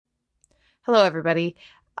Hello, everybody.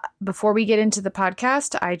 Before we get into the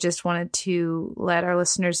podcast, I just wanted to let our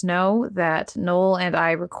listeners know that Noel and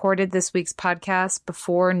I recorded this week's podcast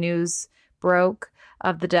before news broke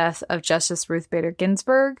of the death of Justice Ruth Bader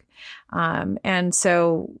Ginsburg. And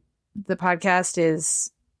so the podcast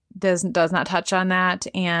does not touch on that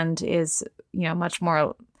and is, much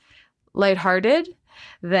more lighthearted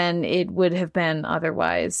than it would have been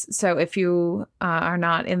otherwise. So if you are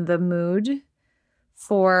not in the mood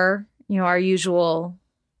for, our usual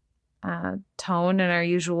tone and our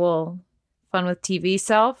usual fun with TV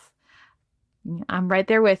self, I'm right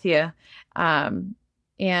there with you. And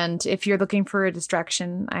if you're looking for a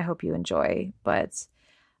distraction, I hope you enjoy. But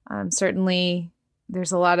certainly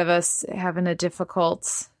there's a lot of us having a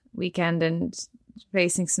difficult weekend and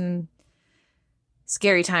facing some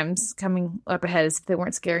scary times coming up ahead as if they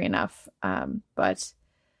weren't scary enough. But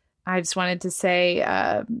I just wanted to say,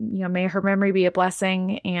 may her memory be a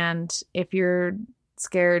blessing. And if you're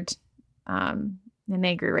scared and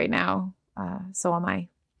angry right now, so am I.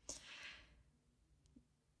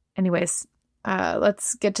 Anyways,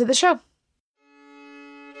 let's get to the show.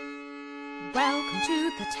 Welcome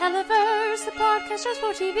to the Televerse, the podcast just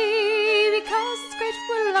for TV. Because it's great,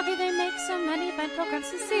 we're lucky they make so many fine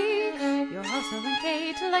programs to see. Your hosts Noel and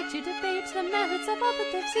Kate like to debate the merits of all that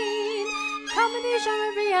they've seen. Comedy,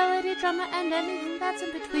 genre, reality, drama, and anything that's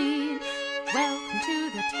in between. Welcome to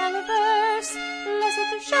the Televerse. Let's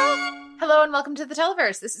get the show. Hello and welcome to the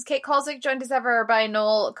Televerse. This is Kate Kulzick, joined as ever by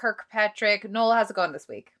Noel Kirkpatrick. Noel, how's it going this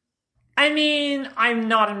week? I mean, I'm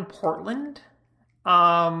not in Portland.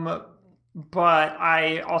 But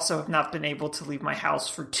I also have not been able to leave my house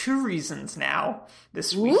for 2 reasons now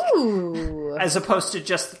this week. Ooh. As opposed to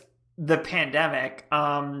just the pandemic.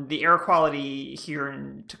 The air quality here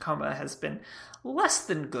in Tacoma has been less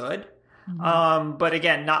than good. Mm-hmm. But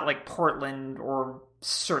again, not like Portland or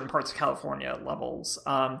certain parts of California levels.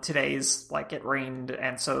 Today's it rained,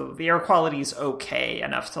 and so the air quality is okay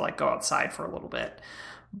enough to go outside for a little bit.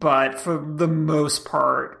 But for the most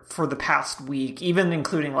part, for the past week, even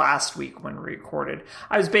including last week when we recorded,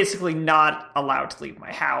 I was basically not allowed to leave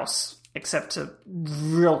my house except to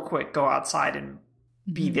real quick go outside and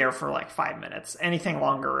be there for 5 minutes. Anything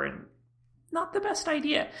longer, and not the best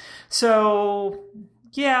idea. So,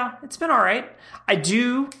 yeah, it's been all right. I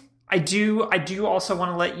do also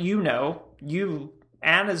want to let you know, you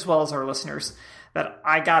and as well as our listeners, that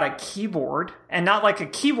I got a keyboard, and not a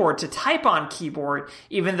keyboard to type on keyboard,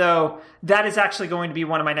 even though that is actually going to be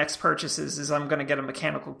one of my next purchases, is I'm going to get a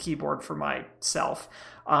mechanical keyboard for myself.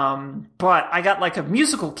 But I got a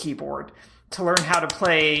musical keyboard to learn how to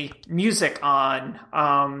play music on,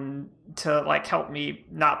 to help me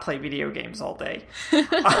not play video games all day.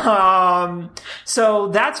 So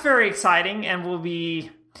that's very exciting and will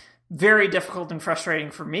be very difficult and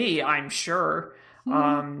frustrating for me, I'm sure.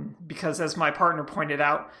 Because as my partner pointed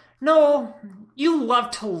out, no, you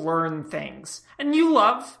love to learn things and you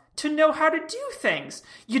love to know how to do things.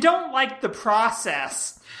 You don't like the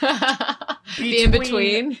process in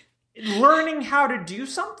between learning how to do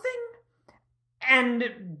something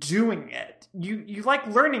and doing it. You like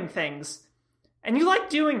learning things and you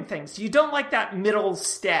like doing things. You don't like that middle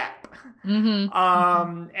step.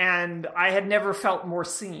 Mm-hmm. And I had never felt more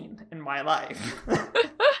seen in my life.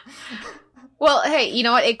 Well, hey, you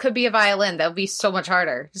know what? It could be a violin. That would be so much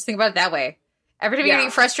harder. Just think about it that way. Every time you're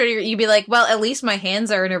getting frustrated, you'd be like, well, at least my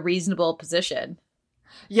hands are in a reasonable position.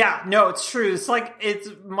 Yeah, no, it's true. It's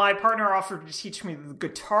my partner offered to teach me the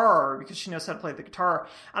guitar because she knows how to play the guitar.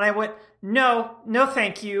 And I went, no,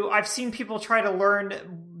 thank you. I've seen people try to learn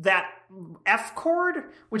that F chord,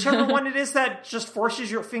 whichever one it is that just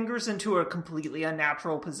forces your fingers into a completely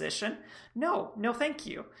unnatural position. No, thank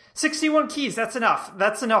you. 61 keys, that's enough.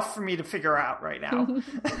 That's enough for me to figure out right now.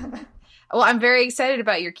 Well, I'm very excited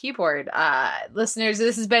about your keyboard. Listeners,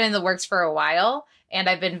 this has been in the works for a while, and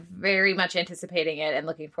I've been very much anticipating it and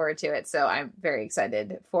looking forward to it. So I'm very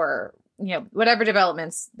excited for whatever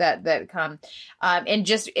developments that come. And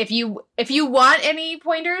just if you want any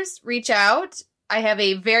pointers, reach out. I have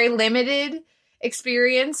a very limited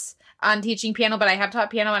experience on teaching piano, but I have taught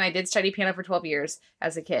piano and I did study piano for 12 years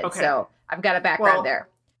as a kid. Okay. So I've got a background there.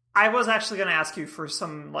 I was actually going to ask you for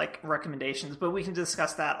some recommendations, but we can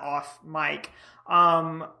discuss that off mic.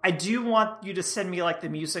 I do want you to send me the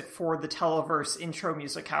music for the Televerse intro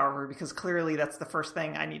music, however, because clearly that's the first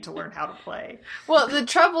thing I need to learn how to play. Well, the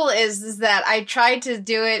trouble is that I tried to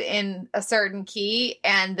do it in a certain key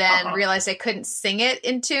and then realized I couldn't sing it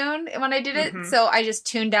in tune when I did it. Mm-hmm. So I just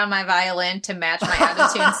tuned down my violin to match my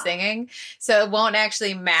out-of-tune singing. So it won't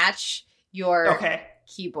actually match your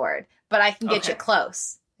keyboard, but I can get you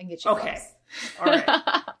close. Okay. All right.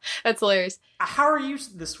 That's hilarious. How are you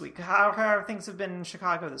this week? How things have been in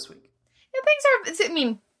Chicago this week? Yeah, things are, I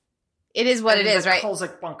mean, it is what it is, right?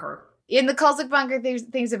 Kulzik bunker. In the Kulzik bunker,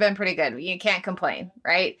 things have been pretty good. You can't complain,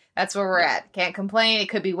 right? That's where we're at. Can't complain. It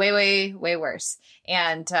could be way, way, way worse.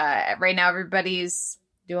 And right now, everybody's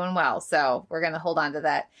doing well. So we're going to hold on to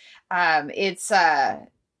that.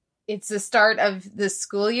 It's the start of the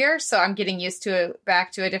school year. So I'm getting used to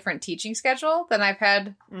back to a different teaching schedule than I've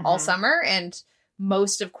had all summer and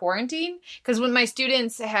most of quarantine. Because when my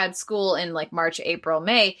students had school in like March, April,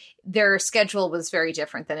 May, their schedule was very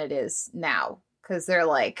different than it is now. Because they're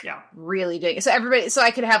like really doing it. So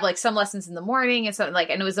I could have like some lessons in the morning and something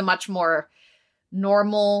and it was a much more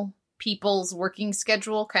normal people's working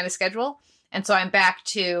schedule kind of schedule. And so I'm back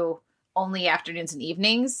to only afternoons and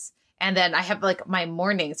evenings. And then I have like my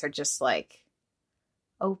mornings are just like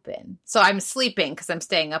open. So I'm sleeping because I'm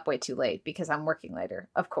staying up way too late because I'm working later,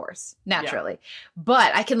 of course, naturally. Yeah.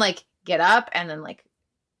 But I can like get up and then like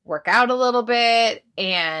work out a little bit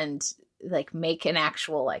and like make an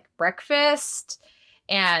actual like breakfast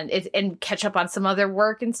and catch up on some other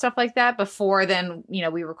work and stuff like that before then,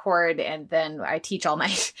 we record and then I teach all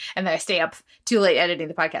night and then I stay up too late editing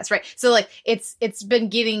the podcast. Right. So like it's been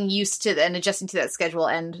getting used to and adjusting to that schedule.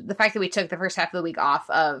 And the fact that we took the first half of the week off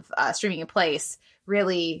of streaming in place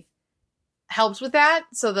really helps with that.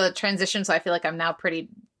 So the transition, so I feel like I'm now pretty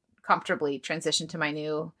comfortably transitioned to my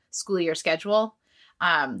new school year schedule.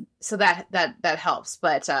 So that helps.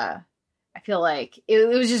 But, I feel like it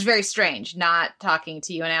was just very strange not talking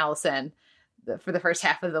to you and Allison for the first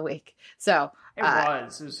half of the week. So it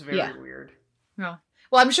was very weird. Yeah.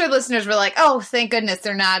 Well, I'm sure listeners were like, oh, thank goodness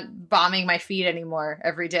they're not bombing my feed anymore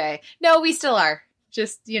every day. No, we still are.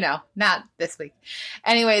 Just, not this week.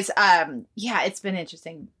 Anyways, it's been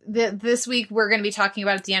interesting. This week we're going to be talking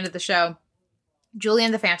about at the end of the show, Julie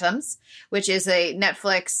and the Phantoms, which is a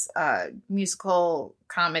Netflix musical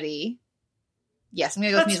comedy. Yes, I'm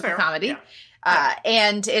going to go with musical comedy. Yeah.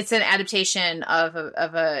 And it's an adaptation of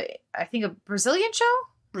a I think, a Brazilian show?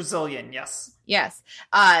 Brazilian, yes. Yes.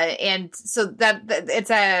 And so that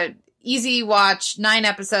it's a easy watch, 9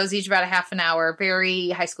 episodes, each about a half an hour, very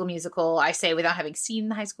High School Musical, I say, without having seen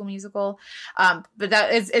the High School Musical. But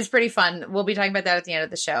that is pretty fun. We'll be talking about that at the end of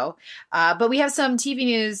the show. But we have some TV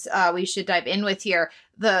news we should dive in with here.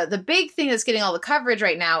 The big thing that's getting all the coverage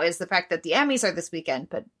right now is the fact that the Emmys are this weekend,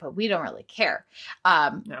 but we don't really care.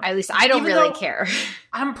 No. At least I don't really care.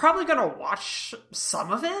 I'm probably going to watch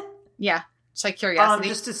some of it. Yeah. Just like curiosity.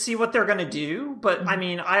 Just to see what they're going to do. But, I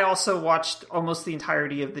mean, I also watched almost the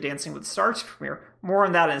entirety of the Dancing with the Stars premiere. More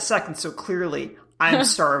on that in a second. So clearly, I'm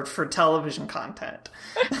starved for television content.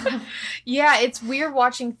 Yeah, it's weird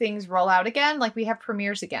watching things roll out again. Like, we have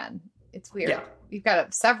premieres again. It's weird. Yeah. We've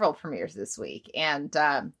got several premieres this week. And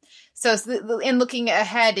so in looking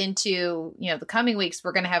ahead into, the coming weeks,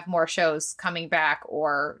 we're going to have more shows coming back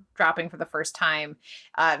or dropping for the first time.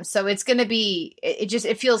 So it's going to be,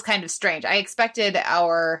 it feels kind of strange. I expected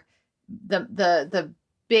the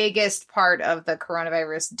biggest part of the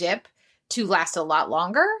coronavirus dip to last a lot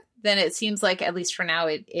longer than it seems like, at least for now,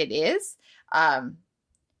 it is. And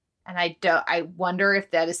I wonder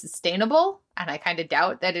if that is sustainable, and I kind of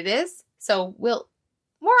doubt that it is. So more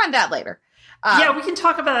on that later. Yeah, we can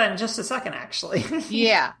talk about that in just a second, actually.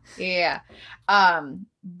 Yeah.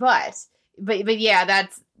 But yeah,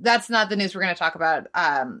 that's not the news we're going to talk about.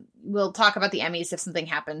 We'll talk about the Emmys if something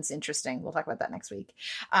happens interesting. We'll talk about that next week.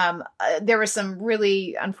 There was some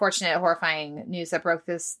really unfortunate, horrifying news that broke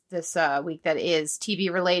this week that is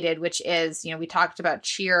TV related, which is, we talked about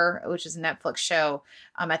Cheer, which is a Netflix show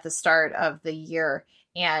at the start of the year.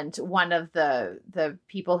 And one of the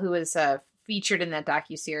people who was featured in that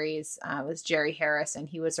docuseries was Jerry Harris, and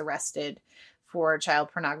he was arrested for child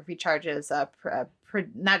pornography charges,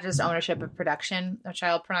 not just ownership of production of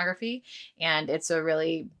child pornography. And it's a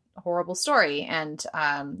really horrible story. And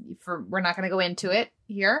we're not going to go into it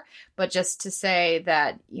here, but just to say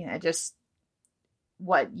that, just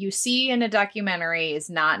what you see in a documentary is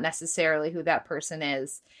not necessarily who that person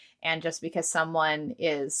is. And just because someone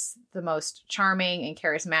is the most charming and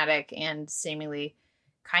charismatic and seemingly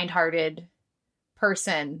kind-hearted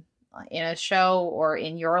person in a show or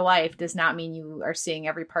in your life does not mean you are seeing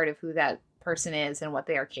every part of who that person is and what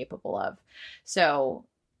they are capable of. So,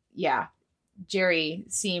 yeah, Jerry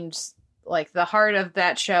seemed like the heart of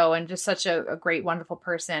that show and just such a great, wonderful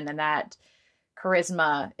person. And that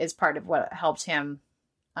charisma is part of what helped him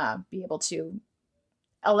be able to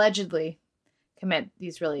allegedly commit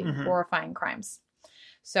these really horrifying crimes.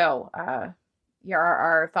 So,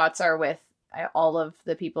 our thoughts are with all of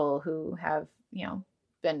the people who have,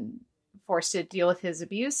 been forced to deal with his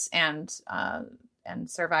abuse and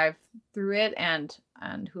survive through it, and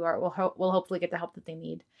who will hopefully get the help that they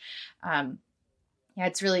need. Yeah,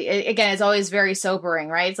 it's really, again, it's always very sobering,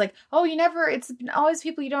 right? It's like, it's always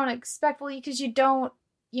people you don't expect. Well, because you don't,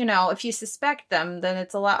 if you suspect them, then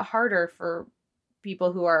it's a lot harder for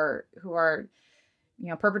people who are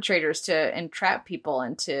perpetrators to entrap people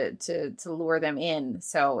and to lure them in.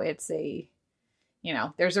 So it's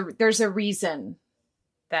there's a reason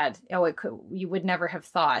that, you would never have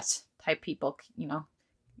thought type people,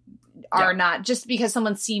 are not, just because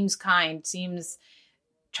someone seems kind, seems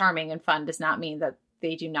charming and fun, does not mean that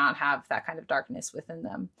they do not have that kind of darkness within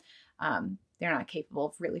them. They're not capable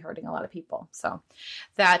of really hurting a lot of people. So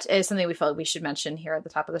that is something we felt we should mention here at the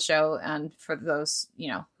top of the show. And for those,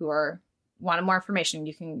 who wanted more information,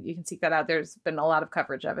 you can seek that out. There's been a lot of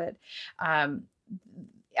coverage of it.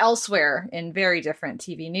 Elsewhere in very different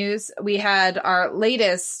TV news, we had our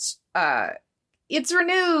latest, it's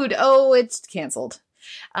renewed. Oh, it's canceled.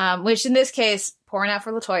 Which in this case, pouring out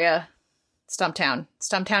for LaToya, Stumptown.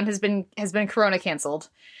 Stumptown has been Corona canceled.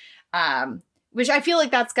 Which I feel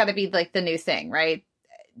like that's got to be like the new thing, right?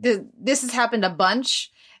 This has happened a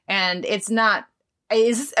bunch, and it's not. Do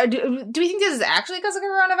we think this is actually because of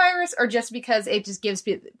coronavirus, or just because it just gives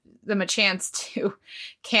them a chance to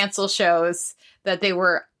cancel shows that they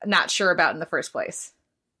were not sure about in the first place?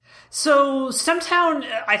 So Stumptown,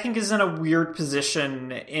 I think, is in a weird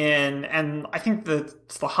position and I think the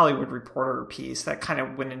Hollywood Reporter piece that kind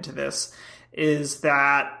of went into this is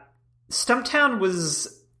that Stumptown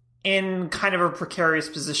was in kind of a precarious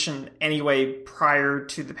position anyway prior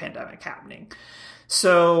to the pandemic happening.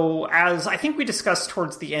 So as I think we discussed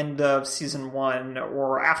towards the end of season 1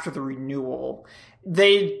 or after the renewal,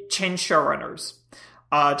 they changed showrunners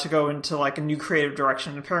to go into like a new creative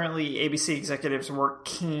direction. Apparently ABC executives weren't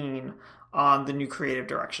keen on the new creative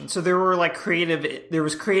direction. So there were creative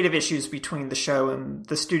issues between the show and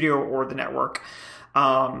the studio or the network.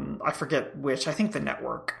 I forget which, I think the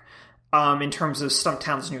network, in terms of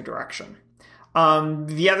Stumptown's new direction.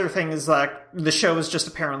 The other thing is that the show is just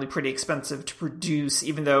apparently pretty expensive to produce,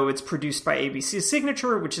 even though it's produced by ABC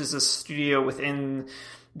Signature, which is a studio within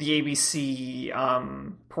the ABC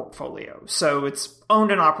portfolio. So it's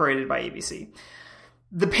owned and operated by ABC.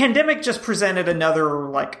 The pandemic just presented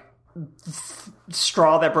another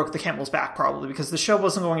straw that broke the camel's back, probably, because the show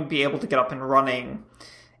wasn't going to be able to get up and running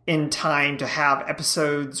in time to have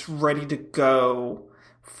episodes ready to go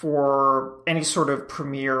for any sort of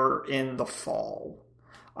premiere in the fall.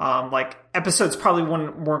 Episodes probably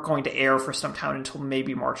weren't going to air for Stumptown until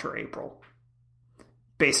maybe March or April,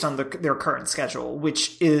 based on their current schedule,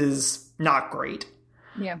 which is not great.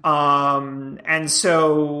 Yeah. And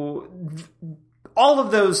so all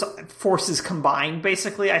of those forces combined,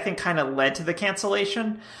 basically, I think kind of led to the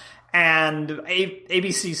cancellation. And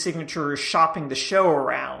ABC Signature is shopping the show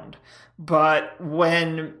around. But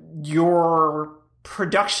when your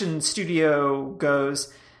production studio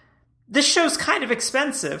goes, this show's kind of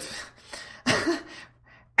expensive,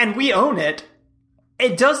 and we own it,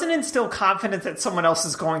 it doesn't instill confidence that someone else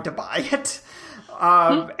is going to buy it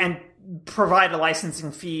and provide a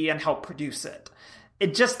licensing fee and help produce it.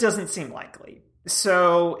 It just doesn't seem likely.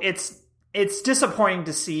 So it's disappointing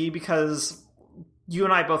to see, because you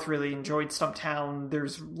and I both really enjoyed Stumptown.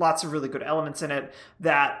 There's lots of really good elements in it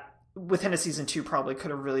that within a season 2 probably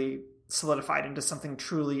could have really solidified into something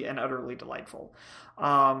truly and utterly delightful.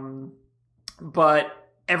 But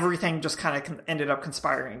everything just kind of ended up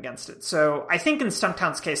conspiring against it. So I think in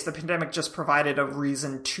Stumptown's case, the pandemic just provided a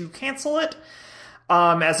reason to cancel it,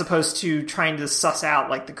 as opposed to trying to suss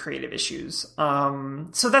out the creative issues.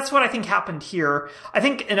 So that's what I think happened here. I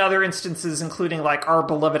think in other instances, including our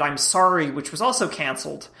beloved I'm Sorry, which was also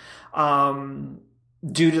canceled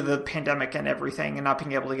due to the pandemic and everything and not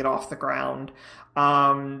being able to get off the ground.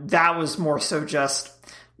 That was more so just,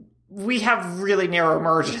 we have really narrow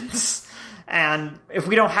margins. And if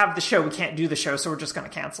we don't have the show, we can't do the show, so we're just going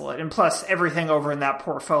to cancel it. And plus, everything over in that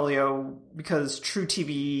portfolio, because True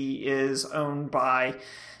TV is owned by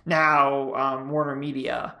now Warner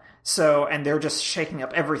Media, and they're just shaking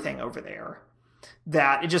up everything over there.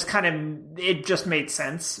 That it just made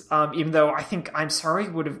sense. Even though I think I'm Sorry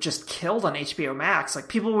would have just killed on HBO Max.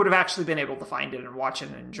 People would have actually been able to find it and watch it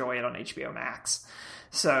and enjoy it on HBO Max.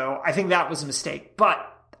 So I think that was a mistake. But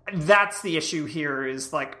that's the issue here,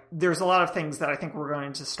 is there's a lot of things that I think we're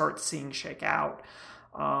going to start seeing shake out.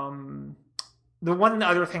 The one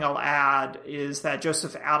other thing I'll add is that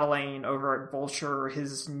Joseph Adelaine over at Vulture,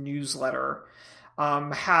 his newsletter,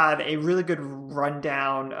 had a really good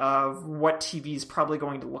rundown of what TV is probably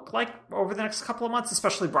going to look like over the next couple of months,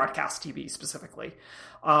 especially broadcast TV specifically,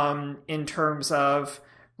 in terms of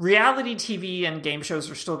reality TV and game shows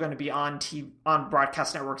are still going to be on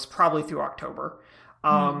broadcast networks probably through October.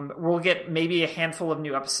 We'll get maybe a handful of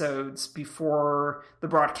new episodes before the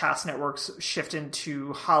broadcast networks shift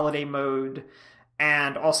into holiday mode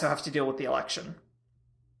and also have to deal with the election.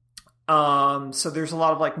 So there's a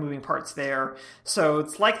lot of like moving parts there. So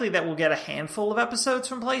it's likely that we'll get a handful of episodes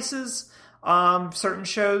from places, certain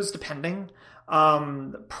shows, depending,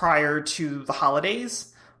 prior to the holidays.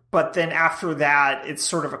 But then after that, it's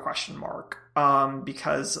sort of a question mark,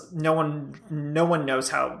 because no one knows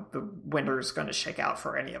how the winter is going to shake out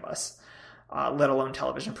for any of us, let alone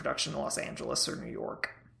television production in Los Angeles or New York.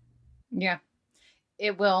 Yeah,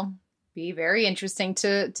 it will be very interesting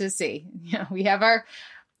to see. Yeah, we have our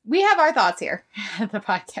thoughts here at the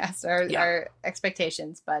podcast, our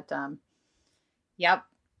expectations, but yep,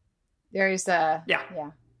 there's I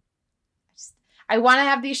want to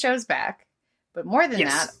have these shows back. But more than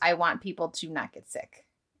that, I want people to not get sick.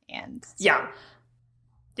 And so.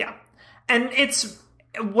 Yeah. And it's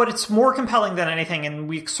more compelling than anything, and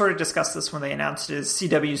we sort of discussed this when they announced it, is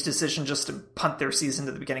CW's decision just to punt their season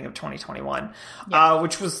to the beginning of 2021,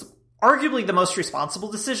 which was arguably the most responsible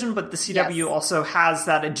decision, but the CW also has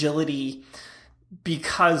that agility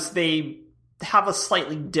because they have a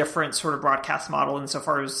slightly different sort of broadcast model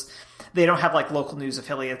insofar as they don't have like local news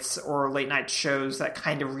affiliates or late night shows that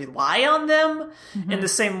kind of rely on them in the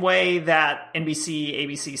same way that NBC,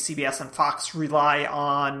 ABC, CBS, and Fox rely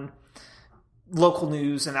on local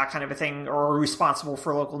news and that kind of a thing, or are responsible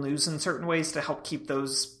for local news in certain ways to help keep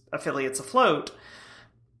those affiliates afloat.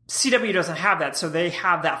 CW doesn't have that, so they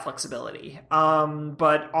have that flexibility.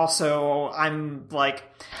 But also, I'm like,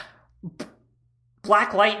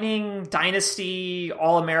 Black Lightning, Dynasty,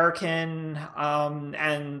 All American,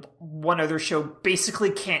 and one other show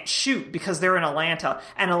basically can't shoot because they're in Atlanta,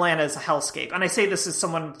 and Atlanta is a hellscape. And I say this as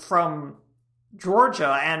someone from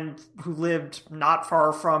Georgia and who lived not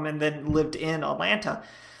far from and then lived in Atlanta.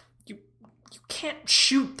 You can't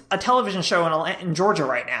shoot a television show in Georgia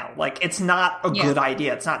right now. Like, it's not a good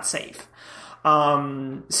idea. It's not safe.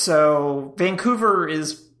 So Vancouver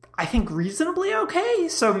is, I think, reasonably okay.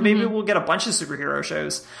 So maybe we'll get a bunch of superhero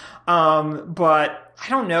shows. But I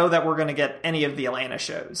don't know that we're going to get any of the Atlanta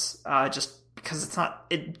shows, just because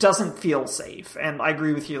it doesn't feel safe. And I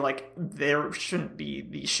agree with you, like, there shouldn't be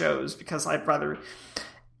these shows because I'd rather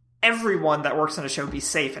everyone that works on a show be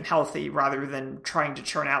safe and healthy rather than trying to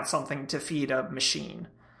churn out something to feed a machine.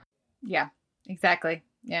 Yeah, exactly.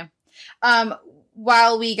 Yeah.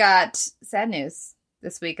 While we got sad news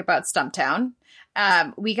this week about Stumptown,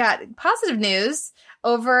 we got positive news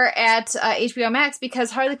over at HBO Max because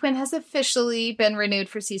Harley Quinn has officially been renewed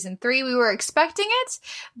for season 3. We were expecting it,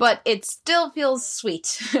 but it still feels sweet.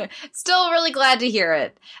 Still really glad to hear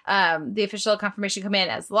it. The official confirmation come in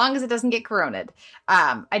as long as it doesn't get coroned.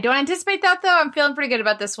 I don't anticipate that, though. I'm feeling pretty good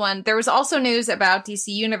about this one. There was also news about DC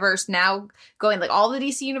Universe now going, like, all the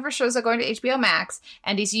DC Universe shows are going to HBO Max,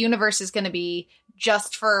 and DC Universe is going to be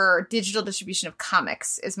just for digital distribution of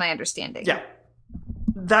comics, is my understanding. Yeah.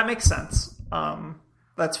 That makes sense.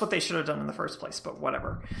 That's what they should have done in the first place, but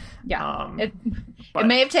whatever. Yeah. It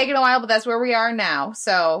may have taken a while, but that's where we are now.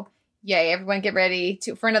 So, yay, everyone get ready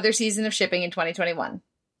for another season of shipping in 2021.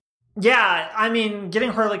 Yeah, I mean,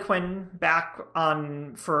 getting Harley Quinn back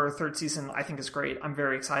on for a third season, I think is great. I'm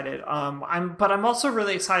very excited. But I'm also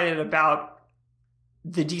really excited about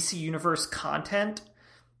the DC Universe content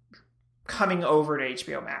coming over to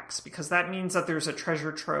HBO Max, because that means that there's a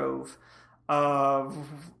treasure trove of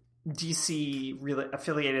DC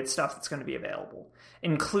affiliated stuff that's going to be available,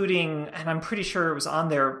 including, and I'm pretty sure it was on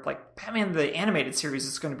there, like Batman the Animated Series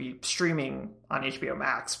is going to be streaming on HBO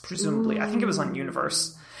Max, presumably. Ooh. I think it was on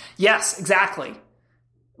Universe. Yes, exactly.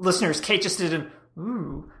 Listeners, Kate just did an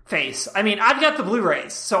ooh face. I mean, I've got the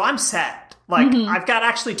Blu-rays, so I'm set. Like, I've got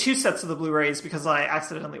actually 2 sets of the Blu-rays because I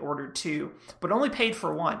accidentally ordered 2, but only paid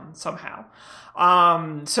for 1 somehow.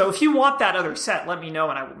 So if you want that other set, let me know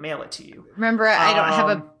and I will mail it to you. Remember, I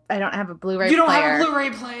don't have a Blu-ray player. You don't have a Blu-ray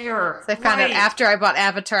player. So I found out after I bought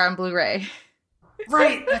Avatar on Blu-ray.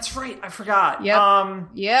 Right, that's right. I forgot.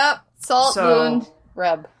 Yep. Salt wound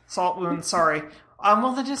rub. Salt wound, sorry.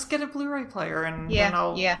 Well, then just get a Blu-ray player and then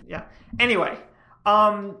I'll... Yeah. Anyway,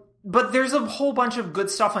 but there's a whole bunch of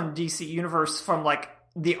good stuff on DC Universe from, like,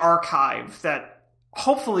 the archive that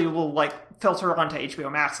hopefully will, like, filter onto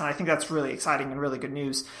HBO Max, and I think that's really exciting and really good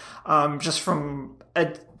news. Just from a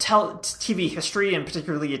TV history, and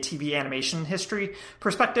particularly a TV animation history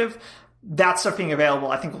perspective, that stuff being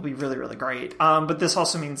available, I think, will be really, really great. But this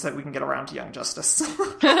also means that we can get around to Young Justice.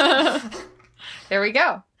 There we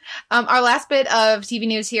go. Our last bit of TV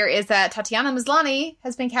news here is that Tatiana Maslany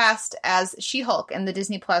has been cast as She-Hulk in the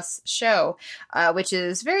Disney Plus show, which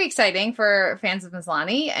is very exciting for fans of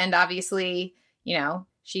Maslany. And obviously, you know,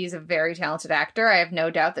 she's a very talented actor. I have no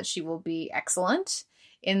doubt that she will be excellent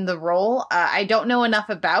in the role. I don't know enough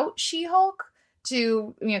about She-Hulk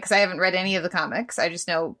to, because I haven't read any of the comics. I just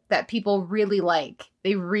know that people really like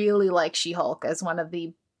She-Hulk as one of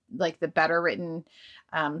the better written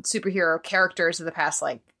superhero characters of the past,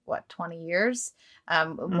 20 years.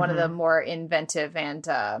 One of the more inventive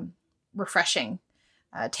and refreshing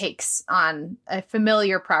takes on a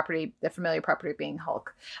familiar property, the familiar property being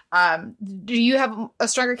Hulk. Do you have a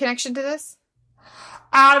stronger connection to this?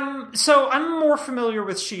 So I'm more familiar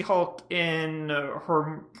with She-Hulk in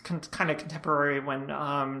her kind of contemporary when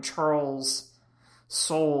Charles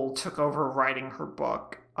Soule took over writing her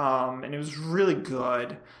book, and it was really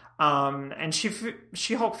good. And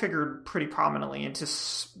She-Hulk figured pretty prominently into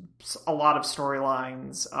a lot of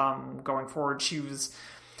storylines going forward. She was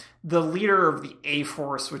the leader of the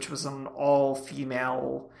A-Force, which was an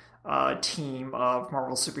all-female team of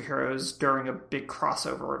Marvel superheroes during a big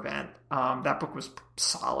crossover event. That book was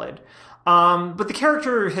solid. But the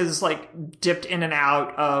character has dipped in and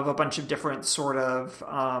out of a bunch of different sort of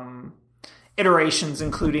iterations,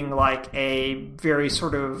 including a very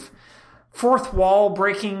sort of fourth wall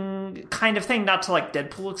breaking kind of thing, not to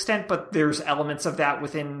Deadpool extent, but there's elements of that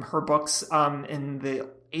within her books in the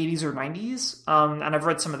 80s or 90s. And I've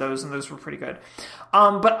read some of those, and those were pretty good.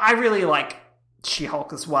 But I really like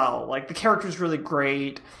She-Hulk as well. The character's really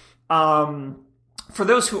great. For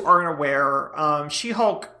those who aren't aware,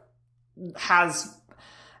 She-Hulk has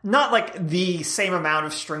not the same amount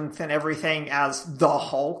of strength and everything as the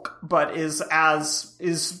Hulk, but is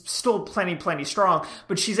still plenty strong.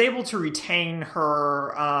 But she's able to retain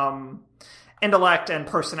her intellect and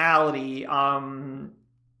personality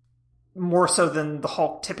more so than the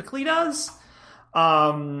Hulk typically does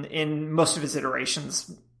in most of his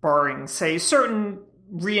iterations, barring, say, certain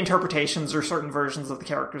reinterpretations or certain versions of the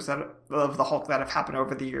characters of the Hulk that have happened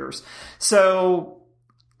over the years. So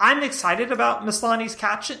I'm excited about Maslany's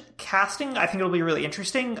casting. I think it'll be really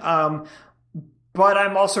interesting. But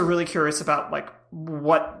I'm also really curious about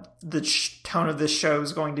what the tone of this show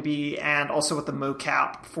is going to be, and also what the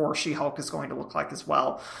mocap for She-Hulk is going to look like as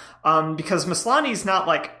well. Because Maslany's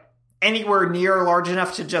not anywhere near large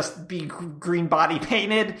enough to just be green body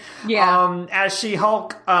painted as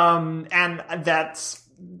She-Hulk. And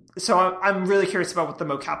so I'm really curious about what the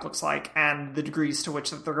mocap looks like and the degrees to which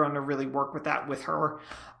that they're going to really work with that with her.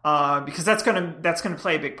 Because that's going to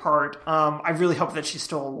play a big part. I really hope that she's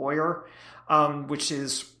still a lawyer, which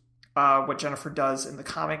is what Jennifer does in the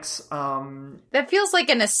comics. That feels like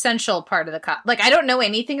an essential part of the I don't know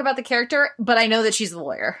anything about the character, but I know that she's a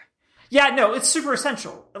lawyer. Yeah, no, it's super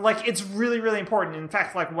essential. It's really, really important. In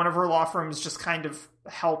fact, one of her law firms just kind of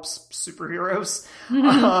helps superheroes,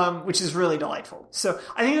 which is really delightful. So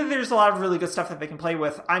I think that there's a lot of really good stuff that they can play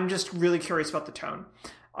with. I'm just really curious about the tone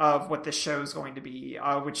of what this show is going to be,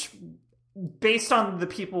 which, based on the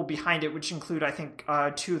people behind it, which include, I think,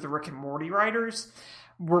 two of the Rick and Morty writers,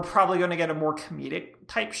 we're probably going to get a more comedic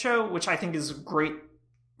type show, which I think is great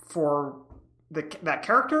for that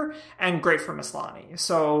character and great for Maslany.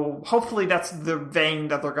 So hopefully that's the vein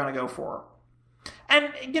that they're going to go for.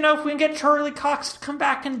 And, if we can get Charlie Cox to come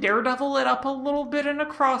back and Daredevil it up a little bit in a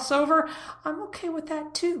crossover, I'm okay with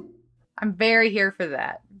that too. I'm very here for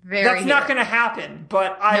that. That's not going to happen,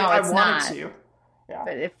 but I want it to. Yeah.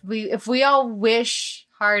 But if we all wish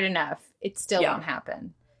hard enough, it still won't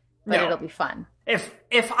happen. But it'll be fun. If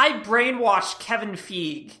I brainwash Kevin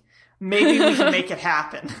Feige, maybe we can make it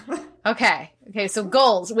happen. Okay, so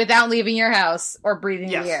goals without leaving your house or breathing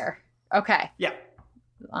the air. Okay. Yeah.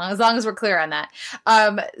 As long as we're clear on that.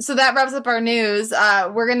 So that wraps up our news.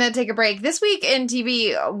 We're going to take a break. This week in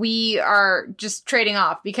TV, we are just trading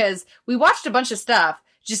off because we watched a bunch of stuff,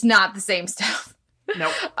 just not the same stuff.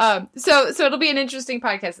 Nope. So it'll be an interesting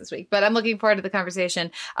podcast this week, but I'm looking forward to the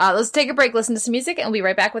conversation. Let's take a break, listen to some music, and we'll be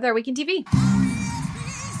right back with our Week in TV.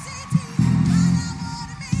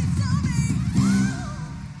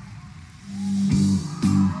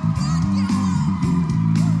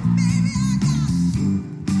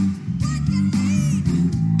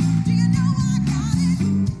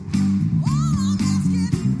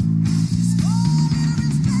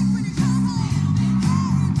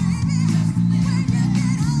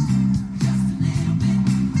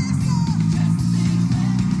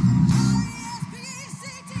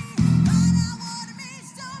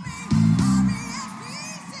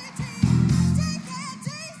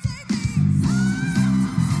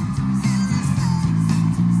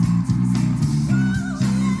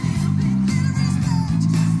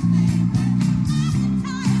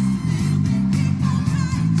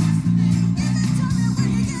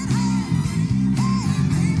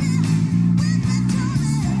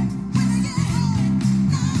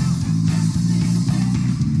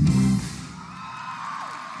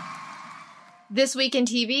 This week in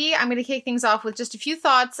TV, I'm going to kick things off with just a few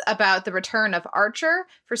thoughts about the return of Archer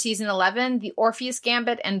for season 11, the Orpheus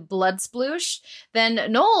Gambit, and Blood Sploosh.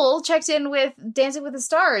 Then Noel checked in with Dancing with the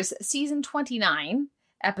Stars, season 29,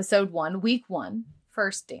 episode 1, week 1,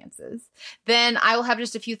 first dances. Then I will have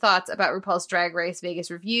just a few thoughts about RuPaul's Drag Race Vegas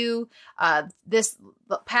review. This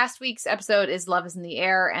past week's episode is Love is in the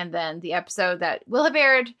Air, and then the episode that will have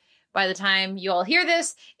aired by the time you all hear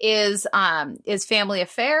this is Family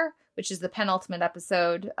Affair, which is the penultimate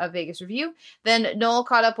episode of Vegas Review. Then Noel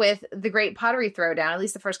caught up with The Great Pottery Throw Down, at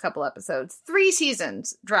least the first couple episodes. 3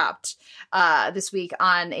 seasons dropped this week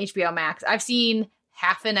on HBO Max. I've seen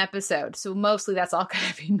half an episode, so mostly that's all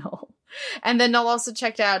going to be Noel. And then Noel also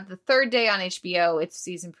checked out The Third Day on HBO, its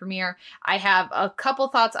season premiere. I have a couple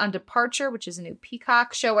thoughts on Departure, which is a new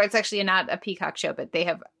Peacock show. It's actually not a Peacock show, but they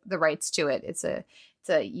have the rights to it. It's a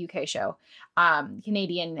UK show,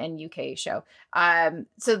 Canadian and UK show.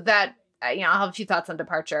 So that, I'll have a few thoughts on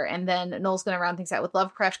Departure, and then Noel's going to round things out with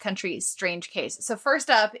Lovecraft Country, Strange Case. So first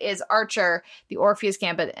up is Archer, the Orpheus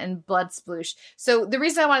Gambit, and Blood Sploosh. So the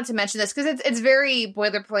reason I wanted to mention this, because it's very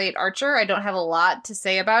boilerplate Archer. I don't have a lot to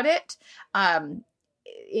say about it.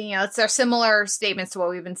 It's our similar statements to what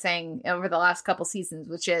we've been saying over the last couple seasons,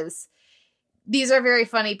 which is these are very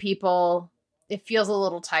funny people. It feels a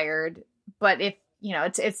little tired, but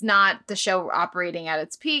it's not the show operating at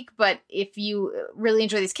its peak, but if you really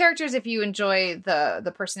enjoy these characters, if you enjoy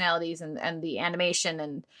the personalities and the animation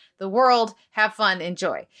and the world, have fun,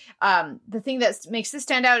 enjoy. The thing that makes this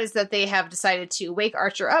stand out is that they have decided to wake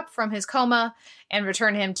Archer up from his coma and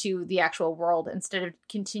return him to the actual world instead of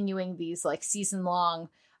continuing these like season-long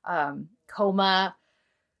coma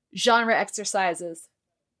genre exercises.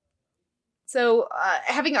 So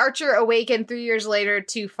having Archer awaken 3 years later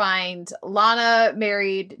to find Lana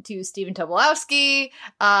married to Stephen Tobolowsky,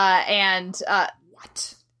 and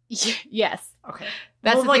what? Yes. Okay.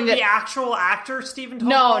 That's the actual actor Stephen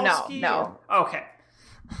Tobolowsky? No. Okay.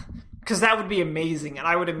 Because that would be amazing, and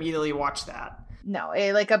I would immediately watch that. No,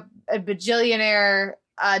 a bajillionaire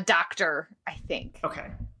doctor, I think. Okay.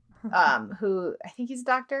 Who I think he's a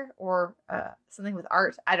doctor or something with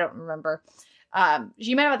art. I don't remember.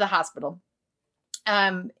 She met him at the hospital.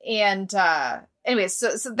 Anyways,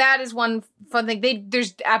 so that is one fun thing.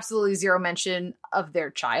 There's absolutely zero mention of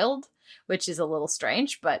their child, which is a little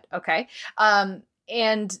strange, but okay.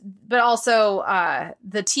 But also,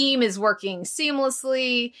 the team is working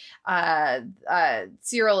seamlessly.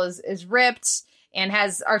 Cyril is ripped and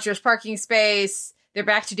has Archer's parking space. They're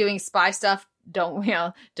back to doing spy stuff. Don't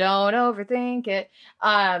overthink it.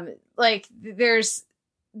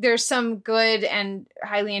 There's some good and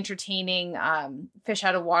highly entertaining fish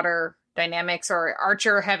out of water dynamics, or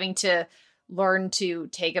Archer having to learn to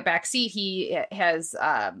take a back seat. He has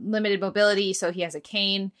limited mobility, so he has a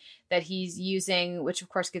cane that he's using, which of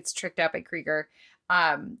course gets tricked out by Krieger.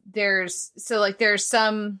 There's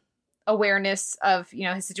some awareness of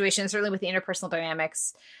his situation, certainly with the interpersonal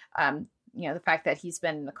dynamics. The fact that he's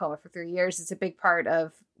been in a coma for 3 years is a big part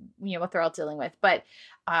of what they're all dealing with, but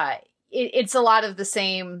it's a lot of the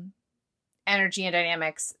same energy and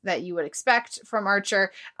dynamics that you would expect from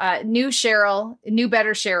Archer. New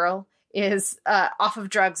better Cheryl is off of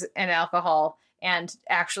drugs and alcohol and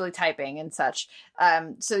actually typing and such.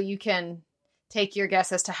 So you can take your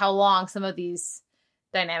guess as to how long some of these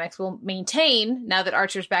dynamics will maintain now that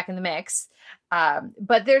Archer's back in the mix.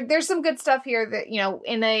 But there's some good stuff here that,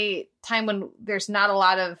 in a time when there's not a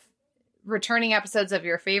lot of returning episodes of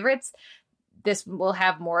your favorites, this will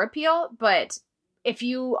have more appeal. But if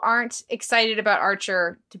you aren't excited about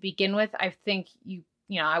Archer to begin with, I think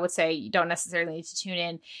I would say you don't necessarily need to tune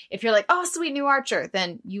in. If you're like, oh, sweet new Archer,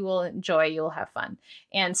 then you will enjoy, you'll have fun.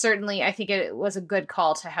 And certainly I think it was a good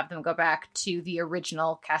call to have them go back to the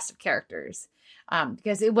original cast of characters,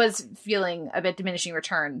 because it was feeling a bit diminishing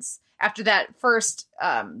returns after that first,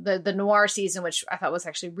 the noir season, which I thought was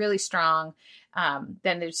actually really strong.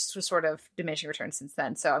 Then there's was sort of diminishing returns since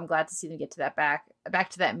then. So I'm glad to see them get to that back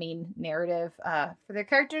to that main narrative for their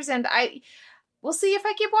characters. And we'll see if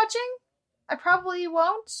I keep watching. I probably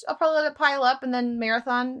won't. I'll probably let it pile up and then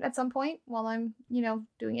marathon at some point while I'm,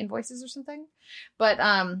 doing invoices or something. But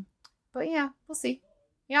yeah, we'll see.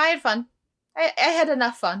 I had fun. I had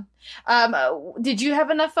enough fun. Did you have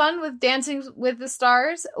enough fun with Dancing with the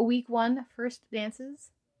Stars? Week 1, first dances?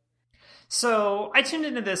 So I tuned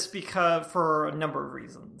into this for a number of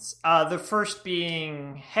reasons. The first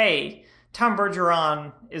being, hey, Tom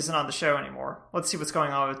Bergeron isn't on the show anymore. Let's see what's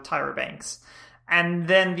going on with Tyra Banks. And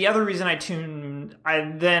then the other reason I tuned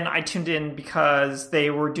in because they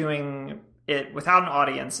were doing it without an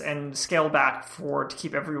audience and scaled back to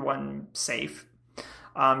keep everyone safe.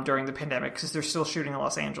 during the pandemic because they're still shooting in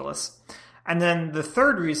Los Angeles. And then the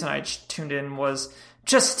third reason I tuned in was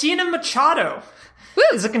Justina Machado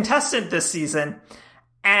is a contestant this season.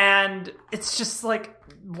 And it's just like,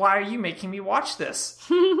 why are you making me watch this?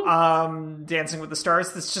 Dancing with the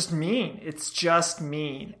Stars, that's just mean. It's just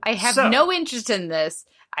mean. I have no interest in this.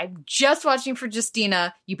 I'm just watching for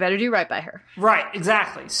Justina. You better do right by her. Right,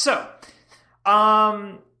 exactly. So,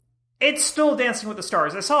 it's still Dancing with the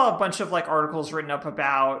Stars. I saw a bunch of like articles written up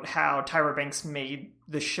about how Tyra Banks made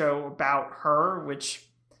the show about her, which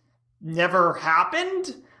never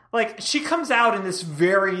happened. Like, she comes out in this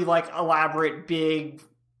very like elaborate, big,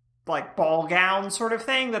 like ball gown sort of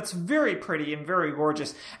thing that's very pretty and very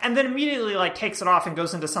gorgeous, and then immediately like takes it off and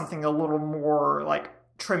goes into something a little more like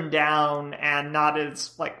trimmed down and not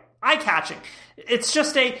as like eye-catching. It's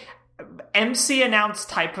just a MC announced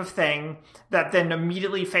type of thing that then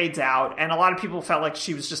immediately fades out, and a lot of people felt like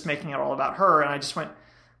she was just making it all about her, and I just went,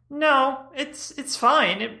 no, it's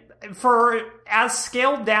fine. For as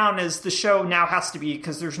scaled down as the show now has to be,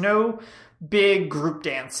 because there's no big group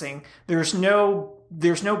dancing, there's no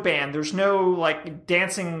band, there's no like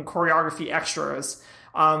dancing choreography extras,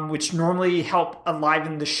 which normally help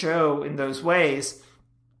enliven the show in those ways.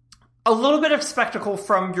 A little bit of spectacle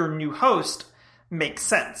from your new host makes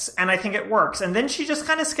sense, and I think it works. And then she just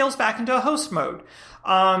kind of scales back into a host mode.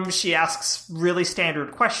 She asks really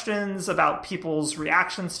standard questions about people's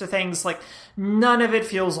reactions to things. Like, none of it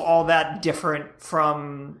feels all that different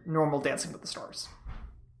from normal Dancing with the Stars.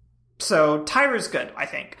 So Tyra's good, I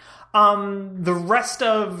think. The rest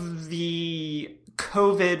of the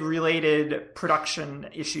COVID-related production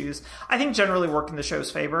issues, I think, generally work in the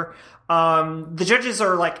show's favor. The judges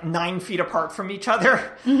are like 9 feet apart from each other,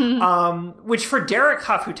 which for Derek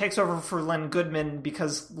Huff, who takes over for Len Goodman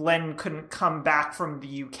because Len couldn't come back from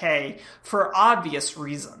the UK for obvious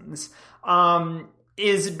reasons,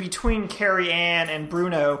 is between Carrie Ann and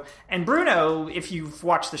Bruno. And Bruno, if you've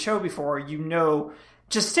watched the show before, you know,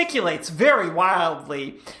 gesticulates very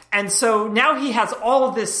wildly, and so now he has all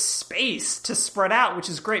of this space to spread out, which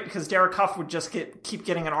is great because Derek Huff would just keep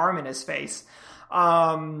getting an arm in his face.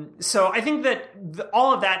 So I think that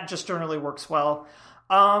all of that just generally works well.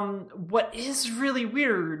 What is really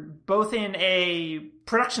weird, both in a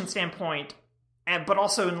production standpoint but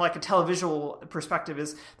also in like a televisual perspective,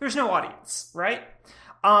 is there's no audience, right?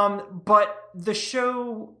 But the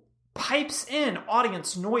show pipes in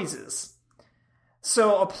audience noises.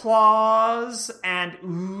 So applause and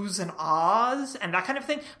oohs and ahs and that kind of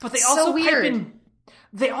thing. But they also pipe in.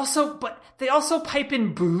 They also pipe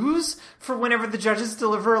in boos for whenever the judges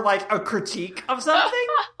deliver like a critique of something.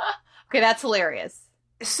 Okay, that's hilarious.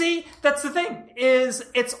 See, that's the thing, is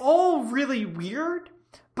it's all really weird,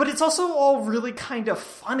 but it's also all really kind of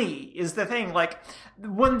funny, is the thing. Like,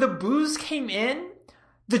 when the boos came in,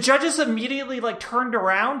 the judges immediately like turned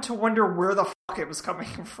around to wonder where the fuck it was coming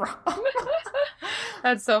from.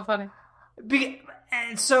 That's so funny.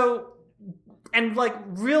 And like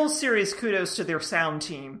real serious kudos to their sound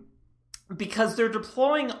team, because they're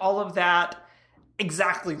deploying all of that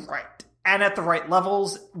exactly right and at the right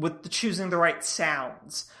levels with choosing the right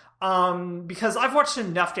sounds. Because I've watched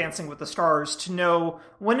enough Dancing with the Stars to know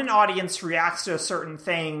when an audience reacts to a certain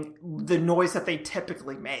thing, the noise that they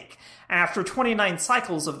typically make. And after 29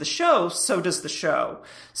 cycles of the show, so does the show.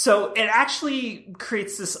 So it actually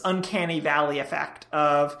creates this uncanny valley effect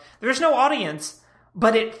of there's no audience,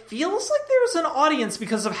 but it feels like there's an audience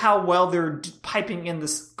because of how well they're piping in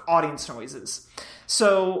this audience noises.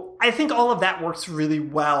 So I think all of that works really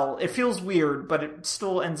well. It feels weird, but it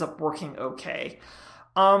still ends up working okay.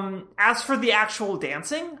 As for the actual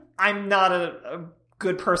dancing, I'm not a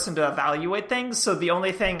good person to evaluate things, so the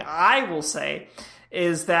only thing I will say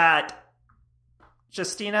is that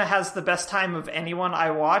Justina has the best time of anyone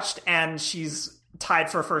I watched, and she's tied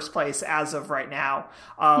for first place as of right now,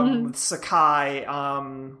 with Sakai,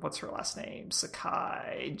 what's her last name?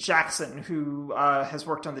 Sakai Jackson, who has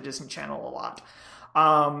worked on the Disney Channel a lot.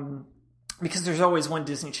 Because there's always one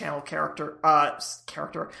Disney Channel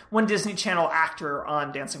one Disney Channel actor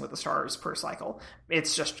on Dancing with the Stars per cycle.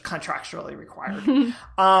 It's just contractually required.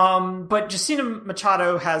 But Justina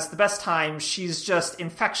Machado has the best time. She's just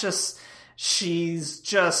infectious. She's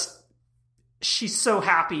so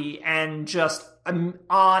happy and just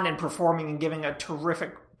on and performing and giving a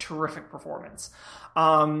terrific, terrific performance.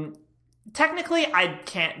 Technically, I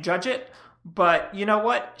can't judge it. But you know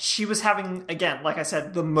what? She was having, again, like I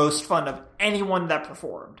said, the most fun of anyone that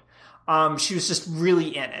performed. She was just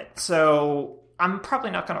really in it. So I'm probably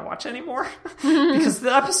not going to watch anymore because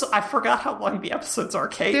I forgot how long the episodes are,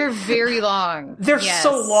 Kate. They're very long. They're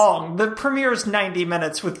so long. The premiere is 90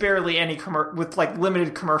 minutes with barely any with like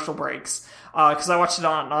limited commercial breaks. Cause I watched it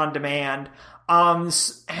on demand. And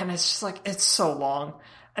it's just like, it's so long.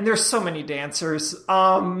 And there's so many dancers. There's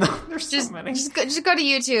so many. Just go to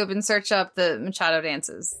YouTube and search up the Machado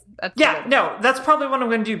dances. That's probably what I'm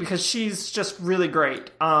going to do because she's just really great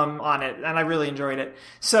on it, and I really enjoyed it.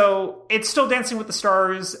 So it's still Dancing with the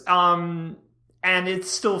Stars, and it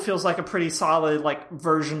still feels like a pretty solid like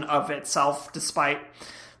version of itself, despite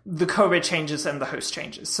the COVID changes and the host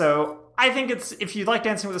changes. So I think if you like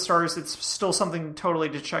Dancing with the Stars, it's still something totally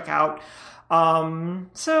to check out.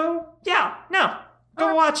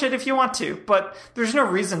 Go watch it if you want to, but there's no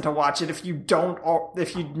reason to watch it if you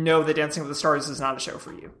know that Dancing with the Stars is not a show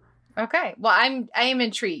for you. Okay. Well, I am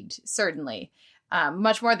intrigued, certainly.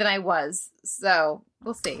 Much more than I was, so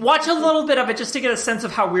we'll see. Watch a little bit of it just to get a sense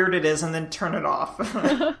of how weird it is and then turn it off.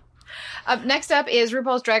 Next up is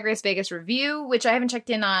RuPaul's Drag Race Vegas Revue, which I haven't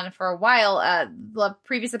checked in on for a while.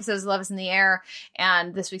 Previous episodes, Love is in the Air,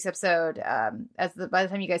 and this week's episode, by the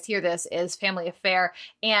time you guys hear this, is Family Affair.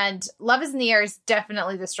 And Love is in the Air is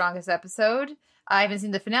definitely the strongest episode. I haven't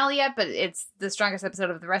seen the finale yet, but it's the strongest episode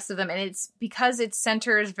of the rest of them. And it's because it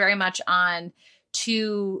centers very much on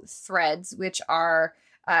two threads, which are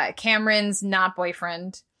Cameron's not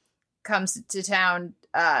boyfriend comes to town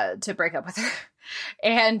to break up with her.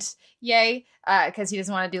 And yay, because he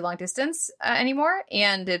doesn't want to do long distance anymore.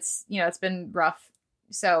 And it's been rough.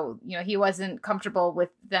 So, he wasn't comfortable with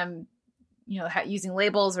them, using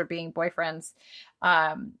labels or being boyfriends.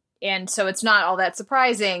 And so it's not all that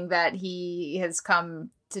surprising that he has come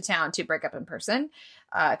to town to break up in person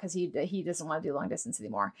because he doesn't want to do long distance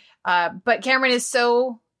anymore. But Cameron is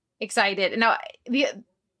so excited. Now,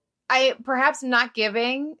 I perhaps not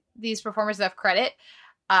giving these performers enough credit.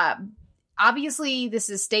 Obviously, this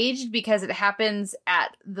is staged because it happens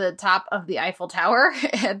at the top of the Eiffel Tower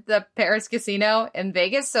at the Paris Casino in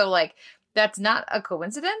Vegas. So, like, that's not a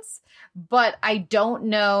coincidence. But I don't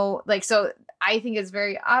know. So I think it's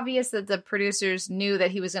very obvious that the producers knew that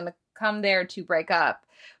he was going to come there to break up.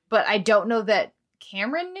 But I don't know that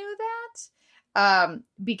Cameron knew that.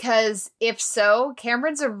 Because if so,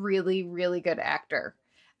 Cameron's a really, really good actor.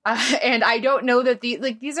 And I don't know that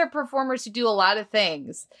these are performers who do a lot of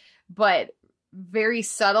things. But very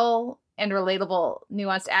subtle and relatable,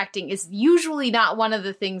 nuanced acting is usually not one of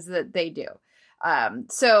the things that they do.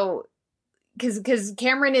 So, because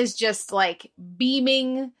Cameron is just like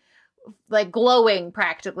beaming, like glowing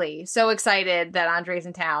practically. So excited that Andre's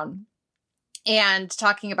in town and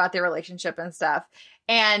talking about their relationship and stuff.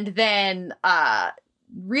 And then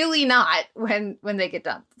really not when they get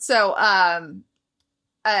done. So,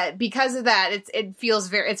 because of that,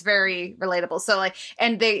 it's very relatable. So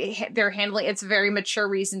and they're handling, it's a very mature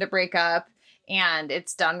reason to break up and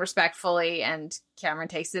it's done respectfully and Cameron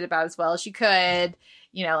takes it about as well as she could,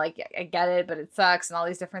 I get it, but it sucks and all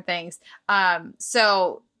these different things.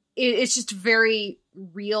 So it's just very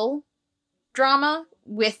real drama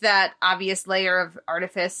with that obvious layer of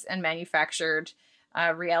artifice and manufactured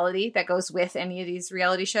reality that goes with any of these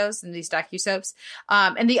reality shows and these docusoaps.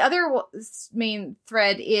 And the other main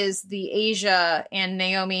thread is the Asia and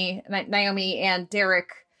Naomi and Derek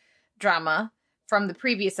drama from the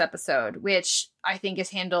previous episode, which I think is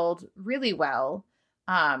handled really well,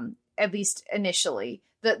 at least initially.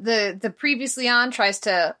 The previously on tries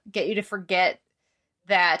to get you to forget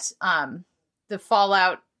that the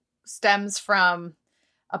fallout stems from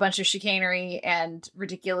a bunch of chicanery and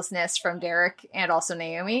ridiculousness from Derek and also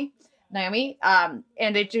Naomi. And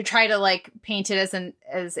they try to paint it